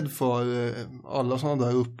livrädd för alla sådana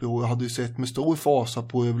där uppror. Jag hade ju sett med stor fasa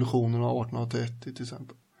på revolutionen av 1830 till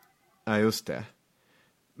exempel. Ja, just det.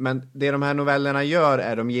 Men det de här novellerna gör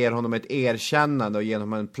är att de ger honom ett erkännande och ger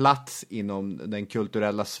honom en plats inom den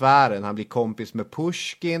kulturella sfären. Han blir kompis med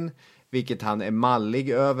Pushkin, vilket han är mallig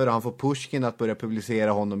över, och han får Pushkin att börja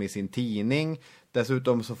publicera honom i sin tidning.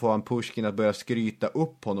 Dessutom så får han Pushkin att börja skryta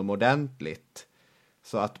upp honom ordentligt.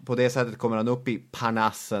 Så att på det sättet kommer han upp i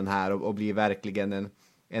Parnassen här och blir verkligen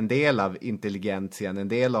en del av intelligentien, en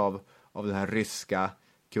del av den här ryska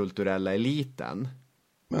kulturella eliten.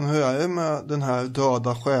 Men hur är det med den här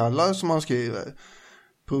döda själar som han skriver?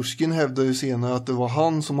 Pushkin hävdar ju senare att det var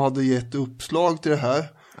han som hade gett uppslag till det här.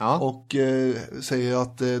 Ja. Och säger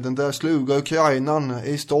att den där sluga ukrainaren är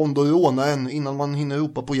i stånd att råna en innan man hinner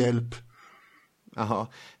ropa på hjälp. Jaha,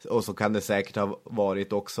 och så kan det säkert ha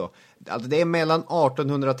varit också. Alltså det är mellan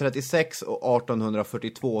 1836 och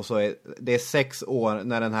 1842, så det är 6 år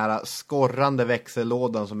när den här skorrande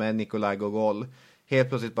växellådan som är Nikolaj Gogol helt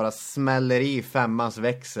plötsligt bara smäller i 5:ans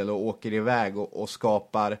växel och åker iväg och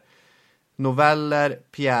skapar noveller,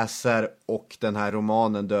 pjäser och den här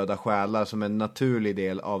romanen Döda själar som en naturlig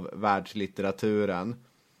del av världslitteraturen.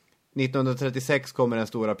 1936 kommer den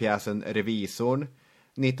stora pjäsen Revisorn.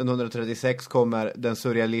 1936 kommer den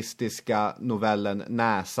surrealistiska novellen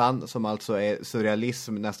Näsan, som alltså är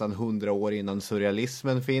surrealism nästan 100 år innan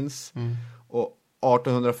surrealismen finns. Och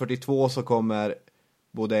 1842 så kommer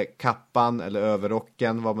både Kappan eller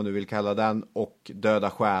Överrocken, vad man nu vill kalla den, och Döda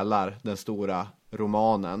själar, den stora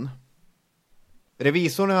romanen.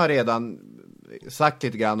 Revisorn har jag redan sagt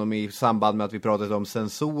lite grann om i samband med att vi pratade om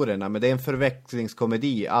Censorerna, men det är en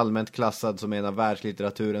förväxlingskomedi, allmänt klassad som en av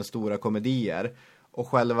världslitteraturens stora komedier. Och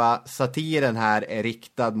själva satiren här är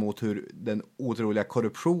riktad mot hur den otroliga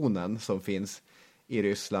korruptionen som finns i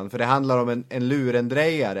Ryssland. För det handlar om en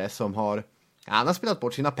lurendrejare som han har spelat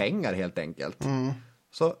bort sina pengar helt enkelt.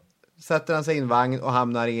 Så sätter han sig i en vagn och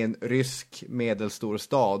hamnar i en rysk medelstor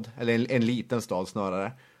stad, eller en liten stad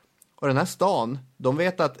snarare. Och den här stan, de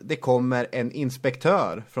vet att det kommer en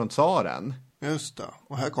inspektör från tsaren. Just det,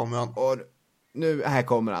 och här kommer han. Här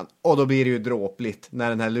kommer han. Och då blir det ju dråpligt när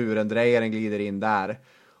den här lurendrejaren glider in där.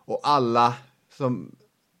 Och alla som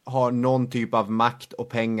har någon typ av makt och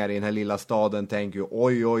pengar i den här lilla staden tänker ju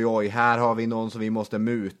oj, här har vi någon som vi måste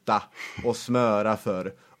muta och smöra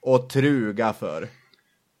för och truga för.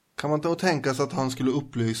 Kan man inte tänka sig att han skulle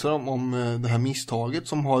upplysa dem om det här misstaget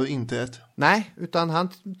som har inträtt? Nej, utan han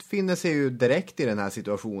finner sig ju direkt i den här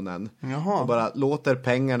situationen. Jaha. Och bara låter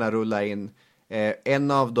pengarna rulla in.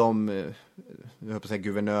 En av dem, jag höll på att säga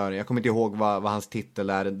guvernör, jag kommer inte ihåg vad hans titel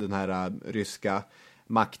är, den här ryska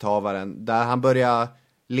makthavaren, där han börjar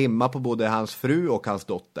limma på både hans fru och hans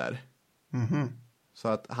dotter. Så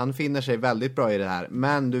att han finner sig väldigt bra i det här.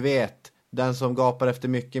 Men du vet, den som gapar efter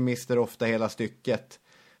mycket mister ofta hela stycket.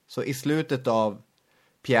 Så i slutet av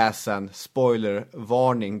pjäsen,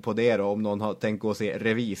 spoilervarning på det då, om någon har tänkt gå och se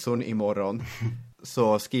Revisorn imorgon,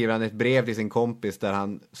 så skriver han ett brev till sin kompis där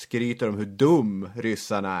han skryter om hur dum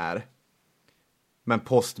ryssarna är. Men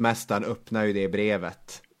postmästaren öppnar ju det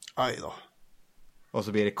brevet. Aj då. Och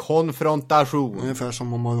så blir det konfrontation. Ungefär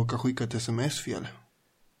som om man råkar skicka ett sms-fel.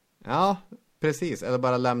 Ja, precis. Eller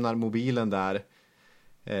bara lämnar mobilen där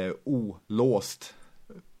olåst.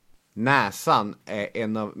 Näsan är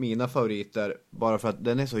en av mina favoriter, bara för att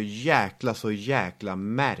den är så jäkla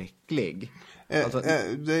märklig. Alltså,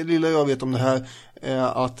 det lilla jag vet om det här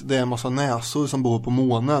är att det är en massa näsor som bor på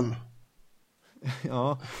månen.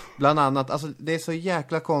 Ja, bland annat. Alltså det är så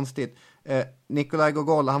jäkla konstigt. Nikolaj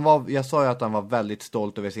Gogol, jag sa ju att han var väldigt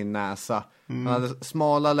stolt över sin näsa. Han hade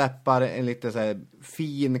smala läppar, en lite så här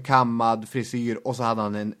fin kammad frisyr, och så hade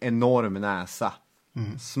han en enorm näsa.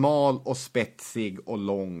 Smal och spetsig och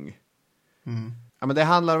lång. Ja, men det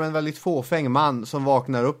handlar om en väldigt fåfäng man som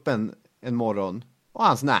vaknar upp en morgon och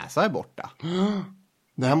hans näsa är borta.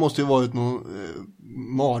 Det här måste ju varit någon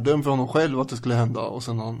mardröm för honom själv att det skulle hända, och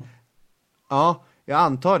sen han... Ja, jag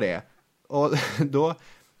antar det. Och då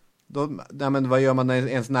ja, men vad gör man när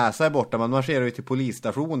ens näsa är borta? Man marscherar ju till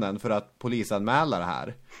polisstationen för att polisanmäla det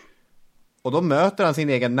här. Och då möter han sin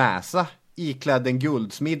egen näsa iklädd en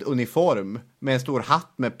guldsmid uniform med en stor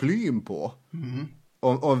hatt med plym på.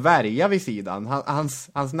 Och en värja vid sidan.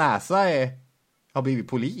 Hans näsa har blivit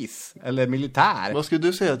polis eller militär. Vad skulle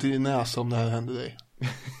du säga till din näsa om det här hände dig?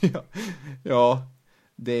 ja,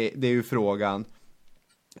 det är ju frågan.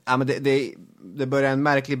 Ja, men det börjar en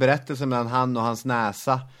märklig berättelse mellan han och hans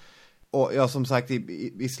näsa. Och ja, som sagt,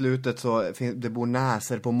 i slutet så det bor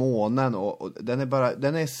näser på månen, och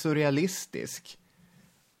den är surrealistisk.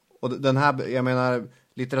 Och den här, jag menar,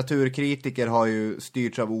 litteraturkritiker har ju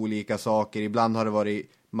styrts av olika saker. Ibland har det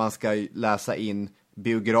varit, man ska läsa in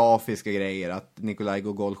biografiska grejer, att Nikolaj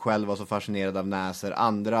Gogol själv var så fascinerad av näser.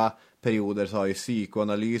 Andra perioder så har ju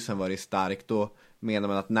psykoanalysen varit stark. Då menar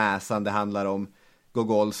man att näsan, det handlar om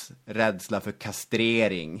Gogols rädsla för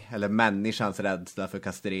kastrering, eller människans rädsla för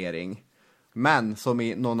kastrering. Men som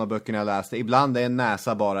i någon av böckerna jag läste, ibland är en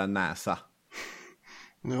näsa bara en näsa.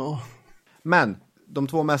 Ja. Men de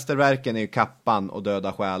 2 mästerverken är ju Kappan och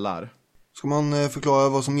Döda själar. Ska man förklara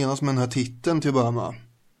vad som menas med den här titeln till att börja med?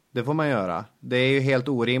 Det får man göra. Det är ju helt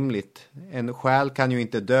orimligt. En själ kan ju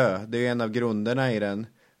inte dö. Det är ju en av grunderna i den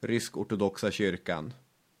rysk-ortodoxa kyrkan.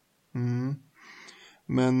 Mm.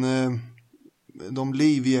 Men de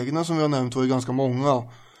livegna som vi har nämnt var ju ganska många.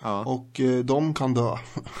 Ja. Och de kan dö.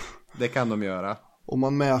 Det kan de göra. Och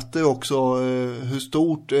man mäter också hur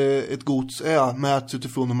stort ett gods är, mäts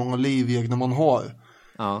utifrån hur många livegna man har.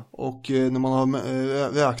 Ja. Och när man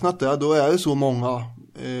har räknat det, då är det så många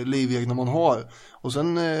livegna man har. Och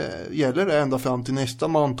sen gäller det ända fram till nästa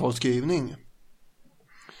mantalsskrivning.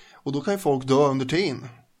 Och då kan ju folk dö under tiden.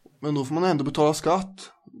 Men då får man ändå betala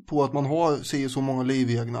skatt på att man har så många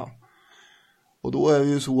livegna. Och då är det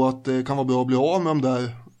ju så att det kan vara bra att bli av med de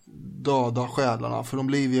där döda själarna. För de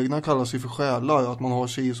livegna kallas ju för själar. Att man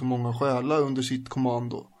har så många själar under sitt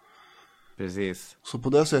kommando. Precis. Så på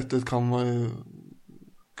det sättet kan man ju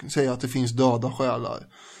säga att det finns döda själar.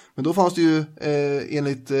 Men då fanns det ju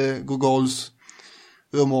enligt Gogols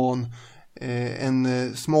roman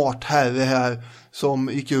en smart herre här som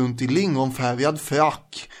gick runt i lingonfärgad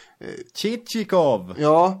frack. Chichikov!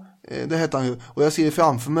 Ja, det heter han ju. Och jag ser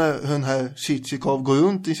framför mig hur den här Chichikov går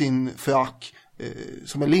runt i sin frack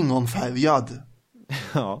som är lingonfärgad.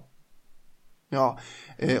 Ja. Ja,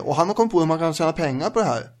 och han har kommit på hur man kan tjäna pengar på det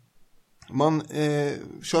här. Man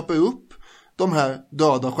köper upp de här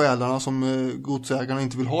döda själarna som godsägarna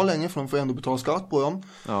inte vill ha längre, för de får ändå betala skatt på dem.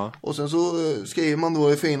 Ja. Och sen så skriver man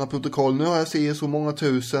då i fina protokoll: nu har jag så många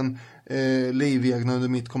tusen livegna under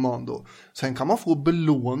mitt kommando. Sen kan man få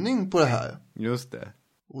belåning på det här. Just det.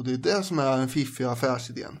 Och det är det som är en fiffig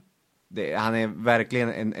affärsidén. Han är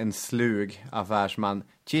verkligen en slug affärsman.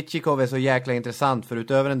 Chichikov är så jäkla intressant, för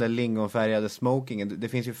utöver den där lingonfärgade smokingen, det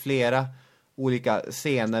finns ju flera olika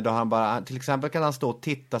scener då han bara, till exempel kan han stå och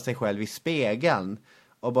titta sig själv i spegeln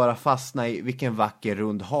och bara fastna i vilken vacker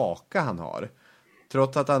rund haka han har.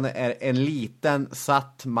 Trots att han är en liten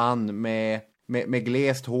satt man med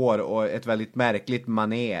glest hår och ett väldigt märkligt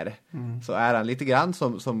maner, så är han lite grann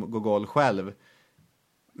som Gogol själv.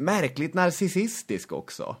 Märkligt narcissistisk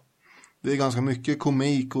också. Det är ganska mycket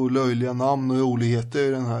komik och löjliga namn och roligheter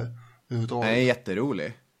i den här. Den är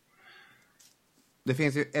jätterolig. Det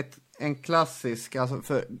finns ju en klassisk, alltså,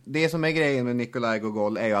 för det som är grejen med Nikolaj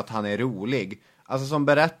Gogol är ju att han är rolig. Alltså som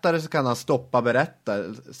berättare så kan han stoppa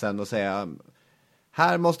berättelsen och säga: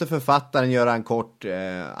 här måste författaren göra en kort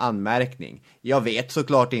anmärkning. Jag vet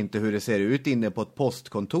såklart inte hur det ser ut inne på ett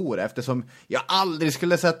postkontor, eftersom jag aldrig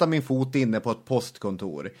skulle sätta min fot inne på ett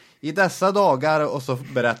postkontor i dessa dagar. Och så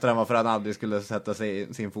berättar han varför han aldrig skulle sätta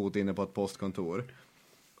sin fot inne på ett postkontor.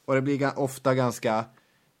 Och det blir ofta ganska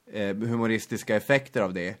humoristiska effekter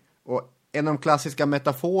av det. Och en av de klassiska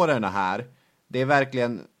metaforerna här, det är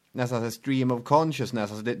verkligen nästan en stream of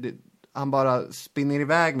consciousness. Alltså han bara spinner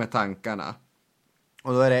iväg med tankarna.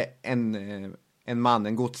 Och då är det en man,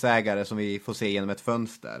 en godsägare, som vi får se genom ett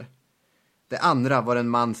fönster. Det andra var en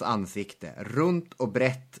mans ansikte, runt och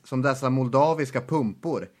brett som dessa moldaviska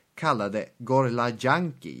pumpor kallade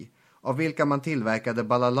gorlajanki, av vilka man tillverkade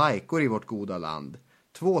balalaikor i vårt goda land.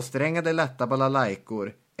 Tvåsträngade lätta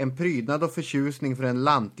balalaikor, en prydnad och förtjusning för en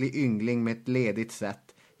lantlig yngling med ett ledigt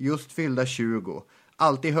sätt, just fyllda 20,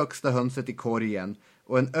 alltid högsta hönset i korgen,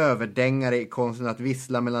 och en överdängare i konsten att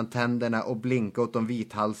vissla mellan tänderna och blinka åt de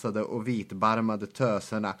vithalsade och vitbarmade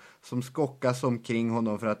töserna som skockas omkring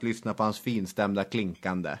honom för att lyssna på hans finstämda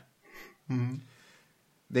klinkande.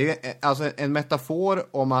 Det är ju alltså en metafor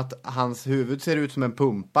om att hans huvud ser ut som en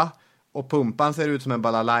pumpa och pumpan ser ut som en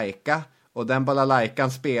balalaika, och den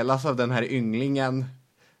balalaikan spelas av den här ynglingen.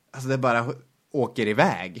 Alltså det bara åker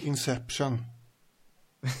iväg. Inception.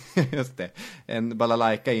 Just det. En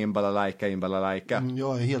balalaika i en balalaika i en balalaika.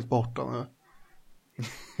 Jag är helt borta nu.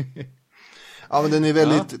 Ja, men den är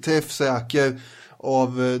väldigt träffsäker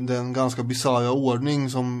av den ganska bizarra ordning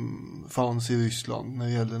som fanns i Ryssland när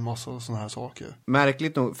det gäller en massa sådana här saker.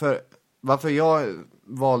 Märkligt nog, för varför jag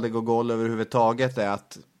valde Gogol överhuvudtaget är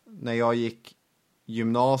att när jag gick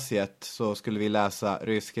gymnasiet så skulle vi läsa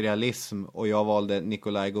rysk realism, och jag valde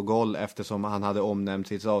Nikolaj Gogol eftersom han hade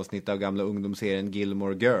omnämnt i ett avsnitt av gamla ungdomsserien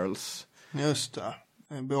Gilmore Girls. Just det.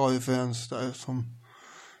 En bra referens där som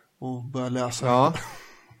att börja läsa. Ja.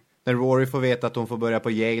 När Rory får veta att hon får börja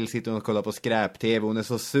på Yale sitter hon och kollar på skräp-tv. Hon är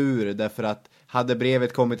så sur därför att hade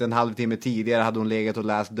brevet kommit en halvtimme tidigare hade hon legat och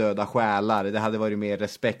läst Döda själar. Det hade varit mer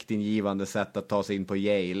respektingivande sätt att ta sig in på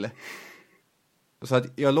Yale. Så att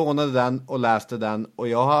jag lånade den och läste den, och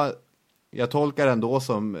jag tolkar den då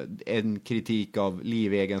som en kritik av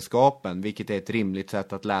livegenskapen, vilket är ett rimligt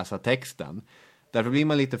sätt att läsa texten. Därför blir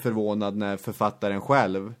man lite förvånad när författaren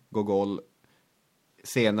själv, Gogol,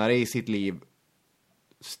 senare i sitt liv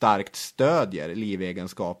starkt stödjer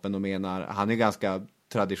livegenskapen och menar, han är ganska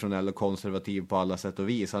traditionell och konservativ på alla sätt och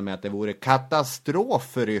vis. Han menar att det vore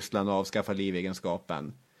katastrof för Ryssland att avskaffa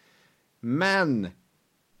livegenskapen. Men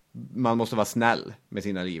man måste vara snäll med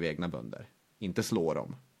sina livegna bönder. Inte slå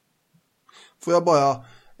dem. Får jag bara,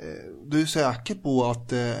 du är säker på att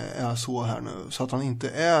det är så här nu, så att han inte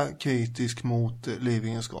är kritisk mot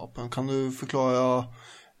livegenskapen? Kan du förklara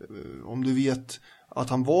om du vet att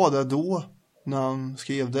han var där då när han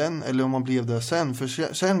skrev den, eller om han blev där sen?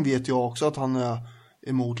 För sen vet jag också att han är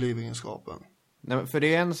emot livegenskapen. Nej, för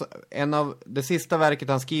det är en av det sista verket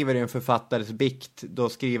han skriver är en författares bikt. Då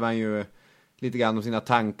skriver han ju lite grann om sina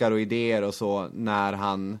tankar och idéer och så, när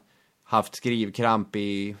han haft skrivkramp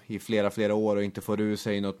i flera år och inte får ur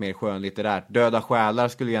sig något mer skönlitterärt. Döda själar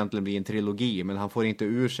skulle egentligen bli en trilogi, men han får inte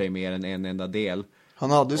ur sig mer än en enda del.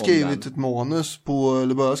 Han hade skrivit ett manus på,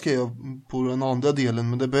 eller började skriva på den andra delen,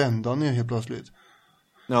 men det brände han ju helt plötsligt.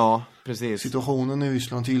 Ja, precis. Situationen i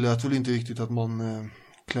Ryssland tillät väl inte riktigt att man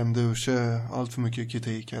klämde ur sig allt för mycket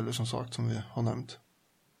kritik, eller som sagt, som vi har nämnt.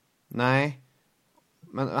 Nej,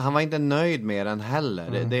 men han var inte nöjd med den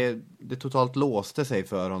heller. Det totalt låste sig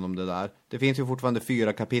för honom det där. Det finns ju fortfarande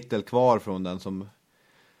 4 kapitel kvar från den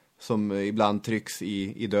som ibland trycks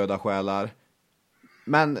i Döda själar.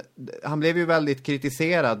 Men han blev ju väldigt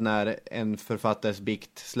kritiserad när en författares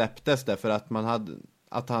bikt släpptes, därför att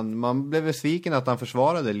man blev besviken att han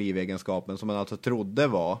försvarade livegenskapen som man alltså trodde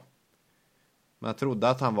var. Man trodde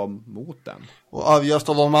att han var mot den. Och argast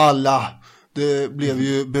av dem alla, det blev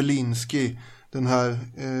ju Belinsky, den här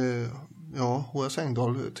H.S.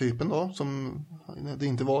 Engdahl-typen då, som det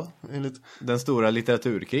inte var enligt den stora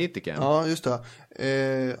litteraturkritiken. Ja, just det.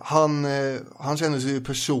 Han kände sig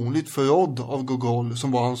personligt förrådd av Gogol,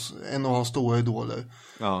 som var en av hans stora idoler.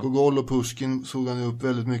 Ja. Gogol och Pushkin såg han upp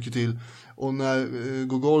väldigt mycket till. Och när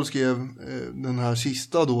Gogol skrev den här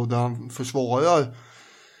sista då, där han försvarar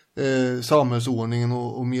samhällsordningen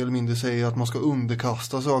och mer eller mindre säger att man ska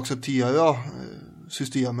underkasta sig och acceptera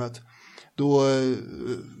systemet, då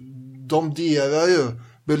domderar ju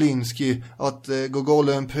Belinsky att Gogol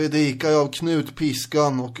är en predikare av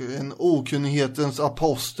knutpiskan och en okunnighetens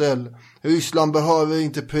apostel. Ryssland behöver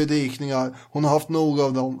inte predikningar, hon har haft nog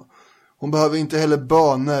av dem. Hon behöver inte heller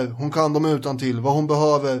böner, hon kan dem utan till. Vad hon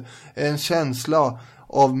behöver är en känsla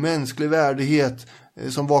av mänsklig värdighet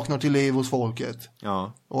som vaknar till liv hos folket.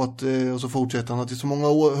 Ja. Och så fortsätter han att i så många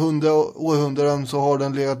århundraden så har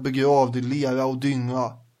den legat begravd i lera och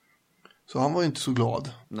dynga. Så han var inte så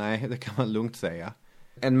glad. Nej, det kan man lugnt säga.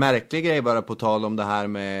 En märklig grej bara på tal om det här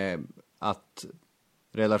med att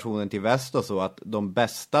relationen till väst och så, att de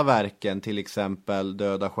bästa verken, till exempel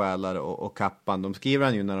Döda själar och Kappan, de skriver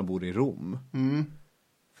han ju när han bor i Rom. Mm.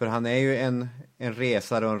 För han är ju en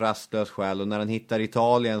resare och en rastlös själ, och när han hittar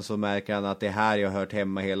Italien så märker han att det är här jag har hört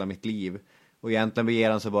hemma hela mitt liv. Och egentligen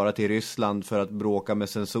beger han sig bara till Ryssland för att bråka med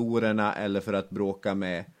censorerna eller för att bråka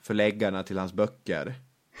med förläggarna till hans böcker.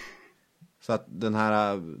 Så att de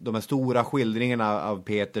här stora skildringarna av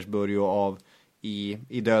Petersburg och av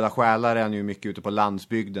i Döda själar är han ju mycket ute på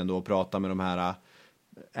landsbygden då och pratar med de här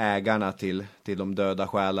ägarna till de döda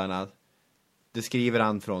själarna. Det skriver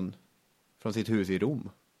han från sitt hus i Rom.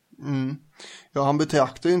 Mm. Ja, han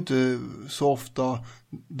betraktar ju inte så ofta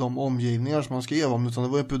de omgivningar som han skrev om, utan det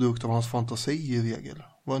var en produkt av hans fantasi i regel.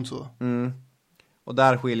 Var det inte så? Mm. Och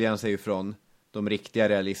där skiljer han sig ju från de riktiga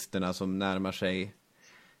realisterna som närmar sig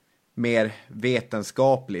mer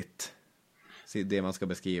vetenskapligt det man ska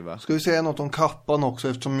beskriva. Ska vi säga något om Kappan också,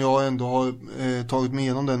 eftersom jag ändå har tagit med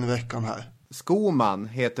igenom den i veckan här. Skoman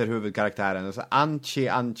heter huvudkaraktären, alltså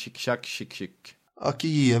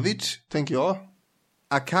Akievich, tänker jag.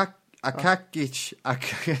 Akakic.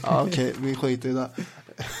 Ja, okej, vi skiter i det.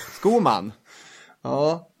 Skoman.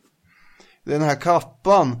 Ja. Den här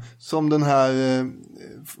Kappan som den här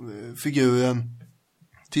figuren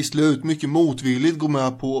till slut mycket motvilligt går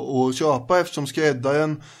med på att köpa, eftersom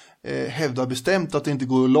skräddaren hävdar bestämt att det inte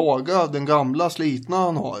går att laga den gamla slitna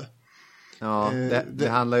han har. Ja, det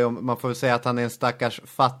handlar ju om, man får väl säga att han är en stackars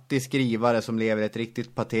fattig skrivare som lever ett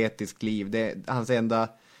riktigt patetiskt liv. Det är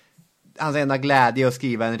hans enda glädje att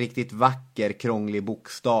skriva en riktigt vacker, krånglig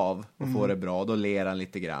bokstav och få det bra. Då ler han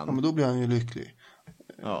lite grann. Ja, men då blir han ju lycklig.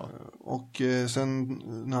 Ja. Och sen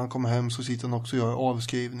när han kommer hem så sitter han också och gör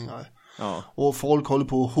avskrivningar. Ja. Och folk håller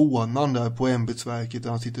på och hånar där på ämbetsverket där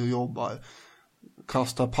han sitter och jobbar.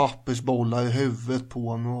 Kastar pappersbollar i huvudet på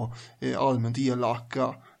honom och är allmänt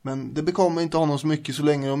elaka. Men det bekommer inte honom så mycket så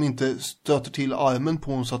länge de inte stöter till armen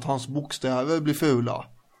på honom så att hans bokstäver blir fula.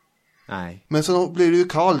 Nej. Men sen blir det ju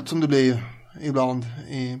kallt som det blir ibland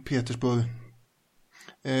i Petersburg.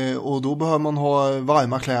 Och då behöver man ha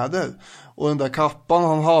varma kläder. Och den där kappan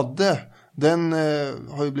han hade, den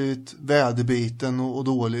har ju blivit väderbiten och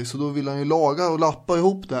dålig. Så då vill han ju laga och lappa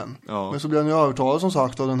ihop den. Ja. Men så blir han ju övertalad som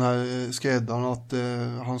sagt av den här skräddaren att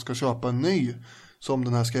han ska köpa en ny som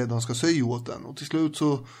den här skräddaren ska sy åt den. Och till slut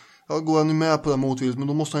så går han ju med på det motvilligt, men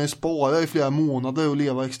då måste han ju spara i flera månader och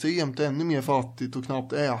leva extremt ännu mer fattigt och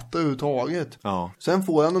knappt äta överhuvudtaget. Ja. Sen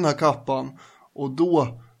får han den här kappan och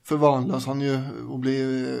då förvandlas han ju och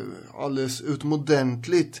blir alldeles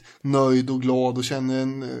utomordentligt nöjd och glad och känner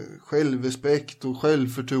en självrespekt och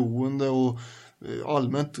självförtroende och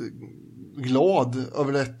allmänt glad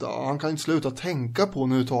över detta. Han kan inte sluta tänka på det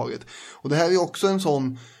överhuvudtaget. Och det här är också en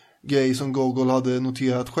sån grej som Gogol hade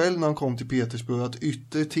noterat själv när han kom till Petersburg, att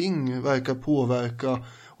yttre ting verkar påverka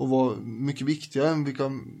och vara mycket viktigare än vilka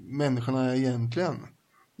människorna är egentligen.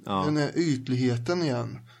 Ja. Den här ytligheten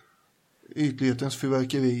igen. Ytlighetens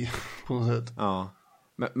fyrverkeri på något sätt. Ja.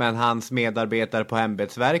 Men hans medarbetare på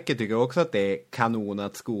ämbetsverket tycker också att det är kanon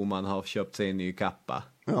att Skoman har köpt sig en ny kappa.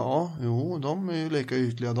 Ja, jo, de är ju lika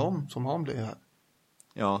ytliga de som han blir här.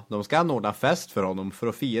 Ja, de ska anordna fest för honom för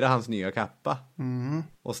att fira hans nya kappa.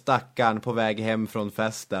 Och stackarn på väg hem från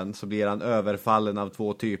festen så blir han överfallen av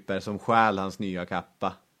 2 typer som stjäl hans nya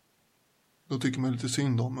kappa. Då tycker man lite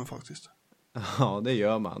synd om honom faktiskt. Ja, det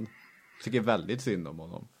gör man. Tycker väldigt synd om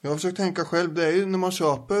honom. Jag har försökt tänka själv, det är ju när man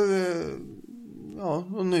köper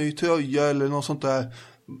en ny tröja eller något sånt där.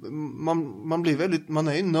 Man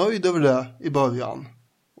är ju nöjd över det i början.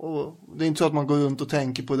 Och det är inte så att man går runt och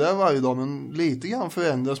tänker på det varje dag, men lite grann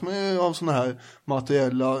förändras man av såna här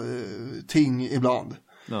materiella ting ibland.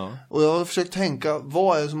 Ja. Och jag har försökt tänka,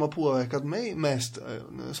 vad är det som har påverkat mig mest?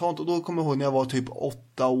 Sånt, och då kommer jag ihåg när jag var typ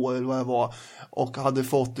 8 år eller vad jag var och hade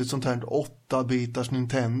fått ett sånt här 8-bitars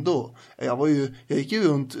Nintendo. Jag gick ju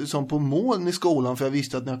runt som på moln i skolan, för jag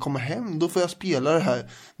visste att när jag kommer hem då får jag spela det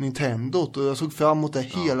här Nintendot, och jag såg fram emot det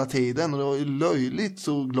hela tiden, och det var ju löjligt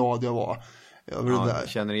så glad jag var över det där. Jag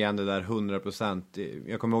känner igen det där 100%.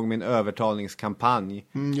 Jag kommer ihåg min övertalningskampanj.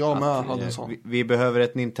 Jag med hade en sån. Vi behöver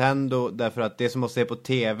ett Nintendo därför att det är som att se på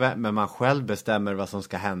tv, men man själv bestämmer vad som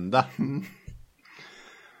ska hända.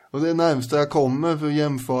 Och det närmsta jag kommer för att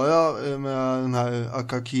jämföra med den här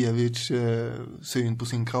Akakievich syn på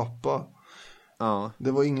sin kappa. Ja.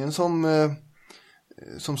 Det var ingen som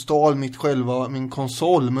stal min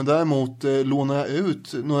konsol, men däremot lånade jag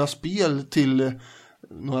ut några spel till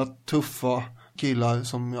några tuffa killar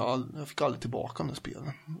som jag fick aldrig tillbaka de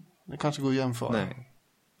spelen. Det kanske går att jämföra. Nej.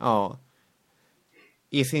 Ja.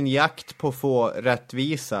 I sin jakt på få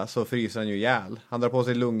rättvisa så fryser han ju ihjäl. Han drar på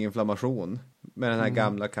sig lunginflammation med den här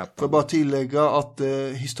gamla kappan. Får jag bara tillägga att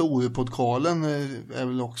historiepodkalen är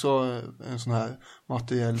väl också en sån här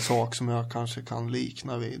materiell sak som jag kanske kan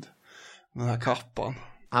likna vid den här kappan.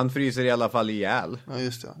 Han fryser i alla fall ihjäl. Ja,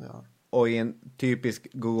 just det. Ja. Och i en typisk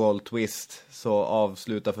Google-twist så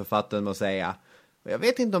avslutar författaren med att säga: jag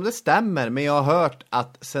vet inte om det stämmer, men jag har hört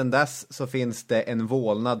att sen dess så finns det en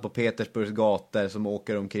vålnad på Petersburgs gator som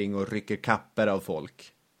åker omkring och rycker kapper av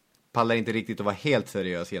folk. Pallar inte riktigt att vara helt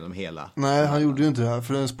seriös genom hela. Nej, han gjorde ju inte det här,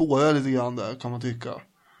 för den spårar lite grann där, kan man tycka.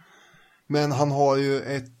 Men han har ju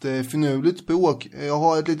ett finurligt språk. Jag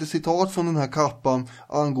har ett litet citat från den här kappan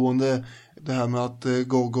angående det här med att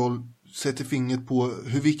Gogol sätter fingret på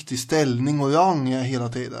hur viktig ställning och rang är hela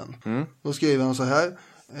tiden. Då skriver han så här: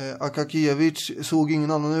 Akakievich såg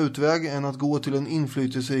ingen annan utväg än att gå till den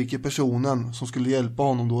inflytelserike personen som skulle hjälpa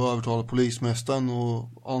honom då att övertala polismästaren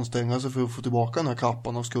och anstränga sig för att få tillbaka den här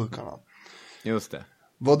kappan av skurkarna. Just det.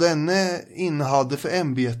 Vad denne innehade för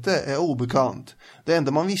ämbete är obekant. Det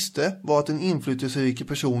enda man visste var att den inflytelserike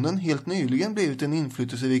personen helt nyligen blivit en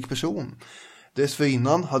inflytelserik person.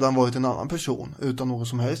 Dessförinnan hade han varit en annan person utan något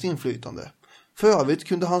som helst inflytande. För övrigt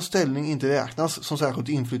kunde hans ställning inte räknas som särskilt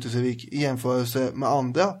inflytelserik i jämförelse med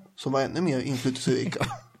andra som var ännu mer inflytelserika.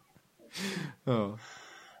 Ja.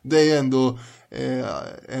 Det är ändå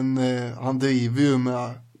han driver ju med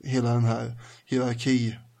hela den här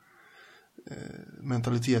hierarki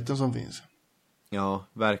mentaliteten som finns. Ja,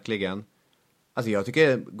 verkligen. Alltså jag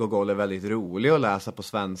tycker Gogol är väldigt rolig att läsa på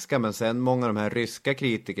svenska, men sen många av de här ryska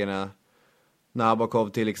kritikerna, Nabokov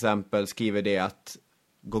till exempel, skriver det att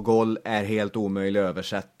Gogol är helt omöjlig att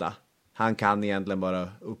översätta. Han kan egentligen bara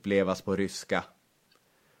upplevas på ryska.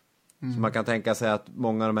 Så man kan tänka sig att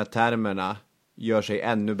många av de här termerna gör sig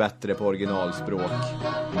ännu bättre på originalspråk.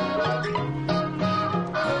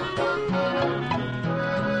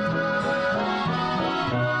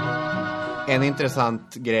 En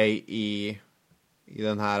intressant grej i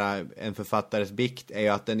den här En författares bikt är ju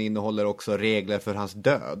att den innehåller också regler för hans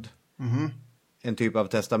död. En typ av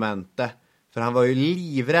testamente. För han var ju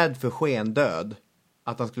livrädd för skendöd.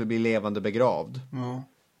 att han skulle bli levande begravd. Ja.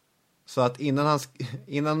 Så att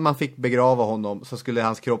innan man fick begrava honom så skulle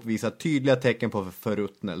hans kropp visa tydliga tecken på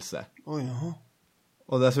förruttnelse. Oj, jaha.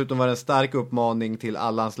 Och dessutom var det en stark uppmaning till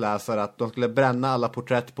alla hans läsare att de skulle bränna alla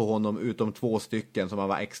porträtt på honom utom 2 stycken som han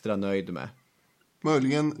var extra nöjd med.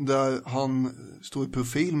 Möjligen där han står i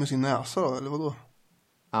profil med sin näsa då, eller vadå?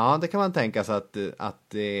 Ja, det kan man tänka sig att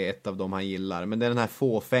det är ett av dem han gillar. Men det är den här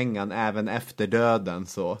fåfängan, även efter döden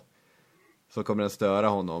så kommer den störa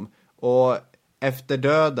honom. Och efter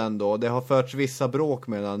döden då, det har förts vissa bråk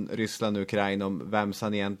mellan Ryssland och Ukraina om vem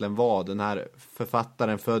han egentligen var. Den här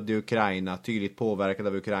författaren född i Ukraina, tydligt påverkad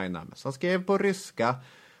av Ukraina, men som skrev på ryska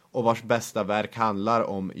och vars bästa verk handlar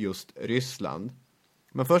om just Ryssland.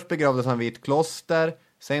 Men först begravdes han vid ett kloster,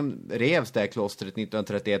 sen revs det här klostret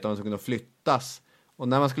 1931 och han skulle kunna flyttas. Och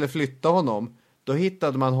när man skulle flytta honom, då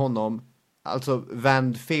hittade man honom alltså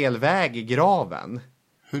vänd fel väg i graven.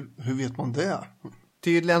 Hur vet man det?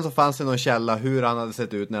 Tydligen så fanns det någon källa hur han hade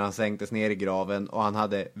sett ut när han sänktes ner i graven och han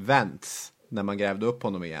hade vänts när man grävde upp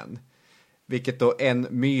honom igen. Vilket då en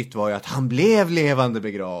myt var ju att han blev levande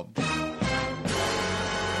begravd.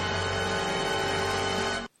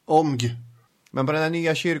 Men på den här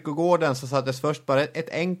nya kyrkogården så sattes först bara ett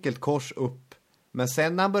enkelt kors upp. Men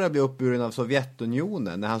sen när han började bli uppburen av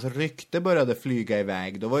Sovjetunionen, när hans rykte började flyga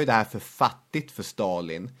iväg, då var ju det här för fattigt för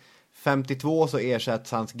Stalin. 52 så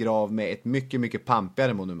ersätts hans grav med ett mycket, mycket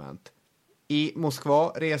pampigare monument. I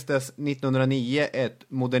Moskva restes 1909 ett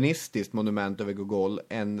modernistiskt monument över Gogol,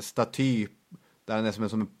 en staty där han är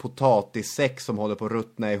som en potatissäck som håller på att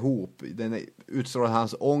ruttna ihop. Den utstrålar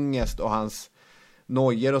hans ångest och hans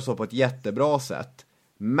nojor och så på ett jättebra sätt.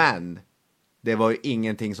 Men det var ju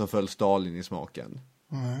ingenting som föll Stalin i smaken.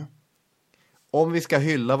 Mm. Om vi ska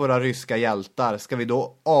hylla våra ryska hjältar, ska vi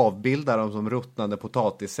då avbilda dem som ruttnande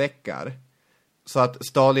potatissäckar? Så att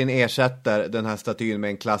Stalin ersätter den här statyn med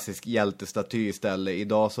en klassisk hjältestaty istället.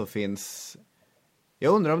 Idag så finns...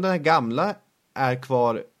 Jag undrar om den här gamla är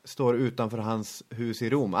kvar, står utanför hans hus i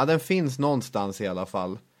Rom. Ja, den finns någonstans i alla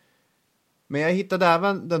fall. Men jag hittade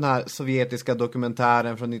även den här sovjetiska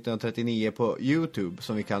dokumentären från 1939 på YouTube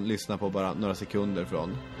som vi kan lyssna på bara några sekunder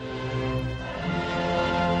från.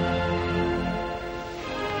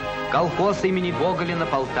 Колхоз имени Гоголя на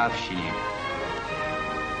Полтавщине.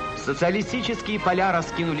 Социалистические поля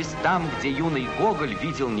раскинулись там, где юный Гоголь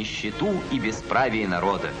видел нищету и бесправие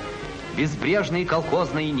народа. Безбрежные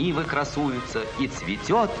колхозные нивы красуются, и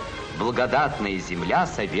цветет благодатная земля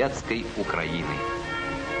советской Украины.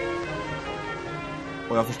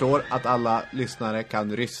 Och jag förstår att alla lyssnare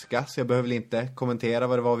kan ryska, så jag behöver väl inte kommentera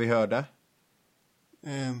vad det var vi hörde.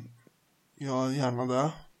 Ja, gärna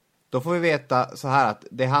det. Då får vi veta så här att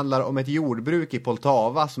det handlar om ett jordbruk i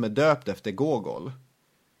Poltava som är döpt efter Gogol.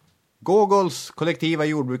 Gogols kollektiva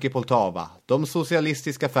jordbruk i Poltava. De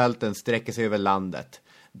socialistiska fälten sträcker sig över landet.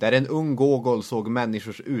 Där en ung Gogol såg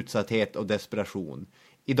människors utsatthet och desperation.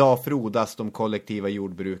 Idag frodas de kollektiva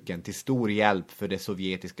jordbruken till stor hjälp för det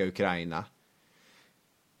sovjetiska Ukraina.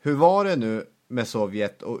 Hur var det nu med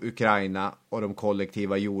Sovjet och Ukraina och de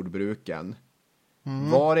kollektiva jordbruken?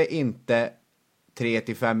 Var det inte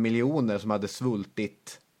 3-5 miljoner som hade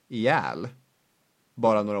svultit ihjäl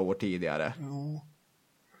bara några år tidigare? Jo,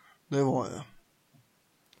 det var det.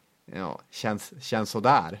 Ja, känns så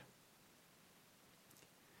där.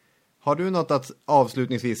 Har du något att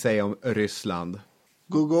avslutningsvis säga om Ryssland?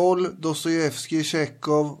 Gogol, Dostojevskij,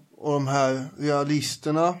 Tjechov och de här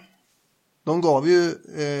realisterna, de gav ju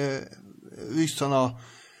ryssarna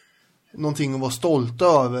någonting att vara stolta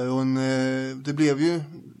över. Och det blev ju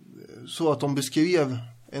så att de beskrev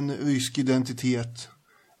en rysk identitet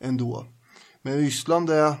ändå. Men Ryssland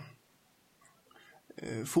är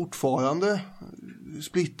fortfarande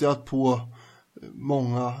splittrat på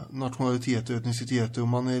många nationaliteter och etniciteter. Och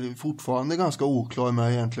man är fortfarande ganska oklar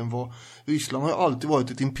med egentligen vad... Ryssland har alltid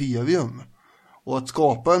varit ett imperium. Och att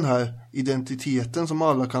skapa den här identiteten som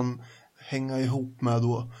alla kan hänga ihop med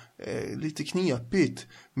då är lite knepigt.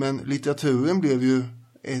 Men litteraturen blev ju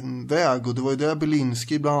en väg, och det var ju där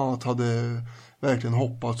Belinsky bland annat hade verkligen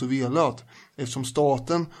hoppats och velat. Eftersom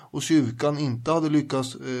staten och kyrkan inte hade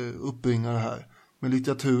lyckats uppbringa det här. Men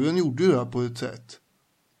litteraturen gjorde ju det på ett sätt.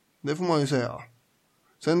 Det får man ju säga.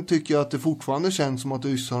 Sen tycker jag att det fortfarande känns som att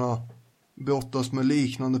ryssarna brottas med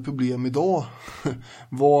liknande problem idag.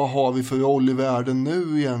 Vad har vi för roll i världen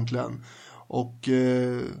nu egentligen? Och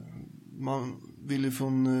man vill ju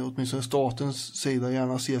från åtminstone statens sida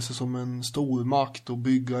gärna se sig som en stormakt och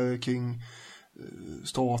bygga kring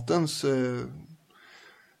statens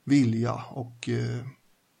vilja och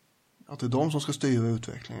att det är de som ska styra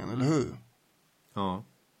utvecklingen, eller hur? Ja,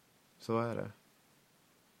 så är det.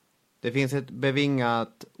 Det finns ett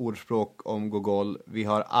bevingat ordspråk om Gogol. Vi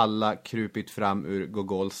har alla krupit fram ur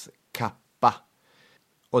Gogols kappa.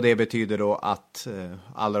 Och det betyder då att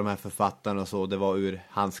alla de här författarna och så, det var ur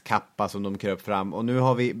hans kappa som de kröp fram. Och nu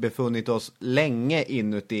har vi befunnit oss länge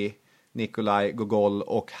inuti Nikolaj Gogol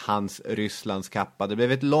och hans Rysslands kappa. Det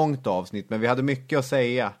blev ett långt avsnitt, men vi hade mycket att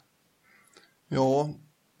säga. Ja,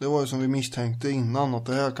 det var ju som vi misstänkte innan, att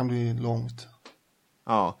det här kan bli långt.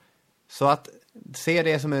 Ja, så att se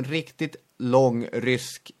det som en riktigt lång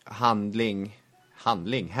rysk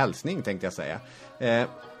hälsning tänkte jag säga.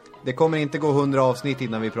 Det kommer inte gå 100 avsnitt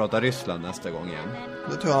innan vi pratar Ryssland nästa gång igen.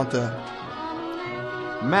 Det tror jag inte.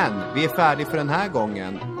 Men vi är färdiga för den här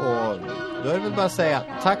gången. Och då är det väl bara att säga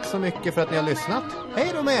tack så mycket för att ni har lyssnat.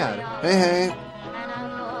 Hej då med er! Hej hej!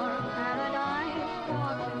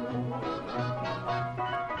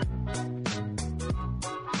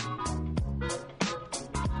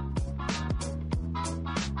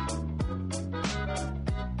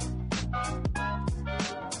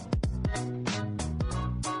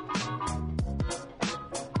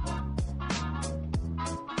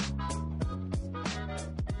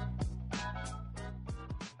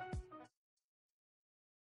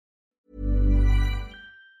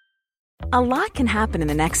 A lot can happen in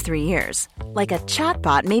the next 3 years. Like a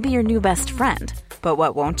chatbot may be your new best friend. But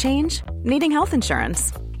what won't change? Needing health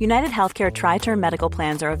insurance. United Healthcare Tri-Term Medical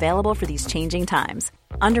Plans are available for these changing times.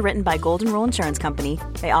 Underwritten by Golden Rule Insurance Company,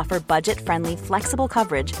 they offer budget-friendly, flexible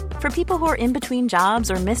coverage for people who are in between jobs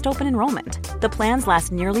or missed open enrollment. The plans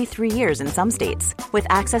last nearly 3 years in some states, with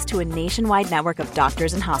access to a nationwide network of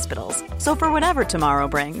doctors and hospitals. So for whatever tomorrow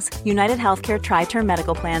brings, United Healthcare Tri-Term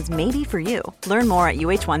Medical Plans may be for you. Learn more at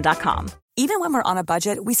uh1.com. Even when we're on a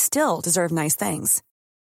budget, we still deserve nice things.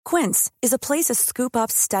 Quince is a place to scoop up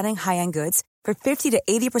stunning high-end goods for 50 to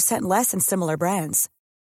 80% less than similar brands.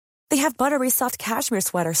 They have buttery soft cashmere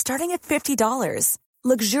sweaters starting at $50,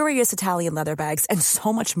 luxurious Italian leather bags, and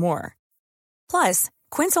so much more. Plus,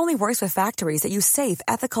 Quince only works with factories that use safe,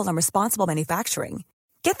 ethical, and responsible manufacturing.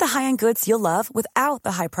 Get the high-end goods you'll love without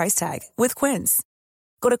the high price tag with Quince.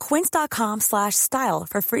 Go to quince.com/style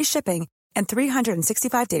for free shipping and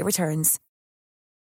 365-day returns.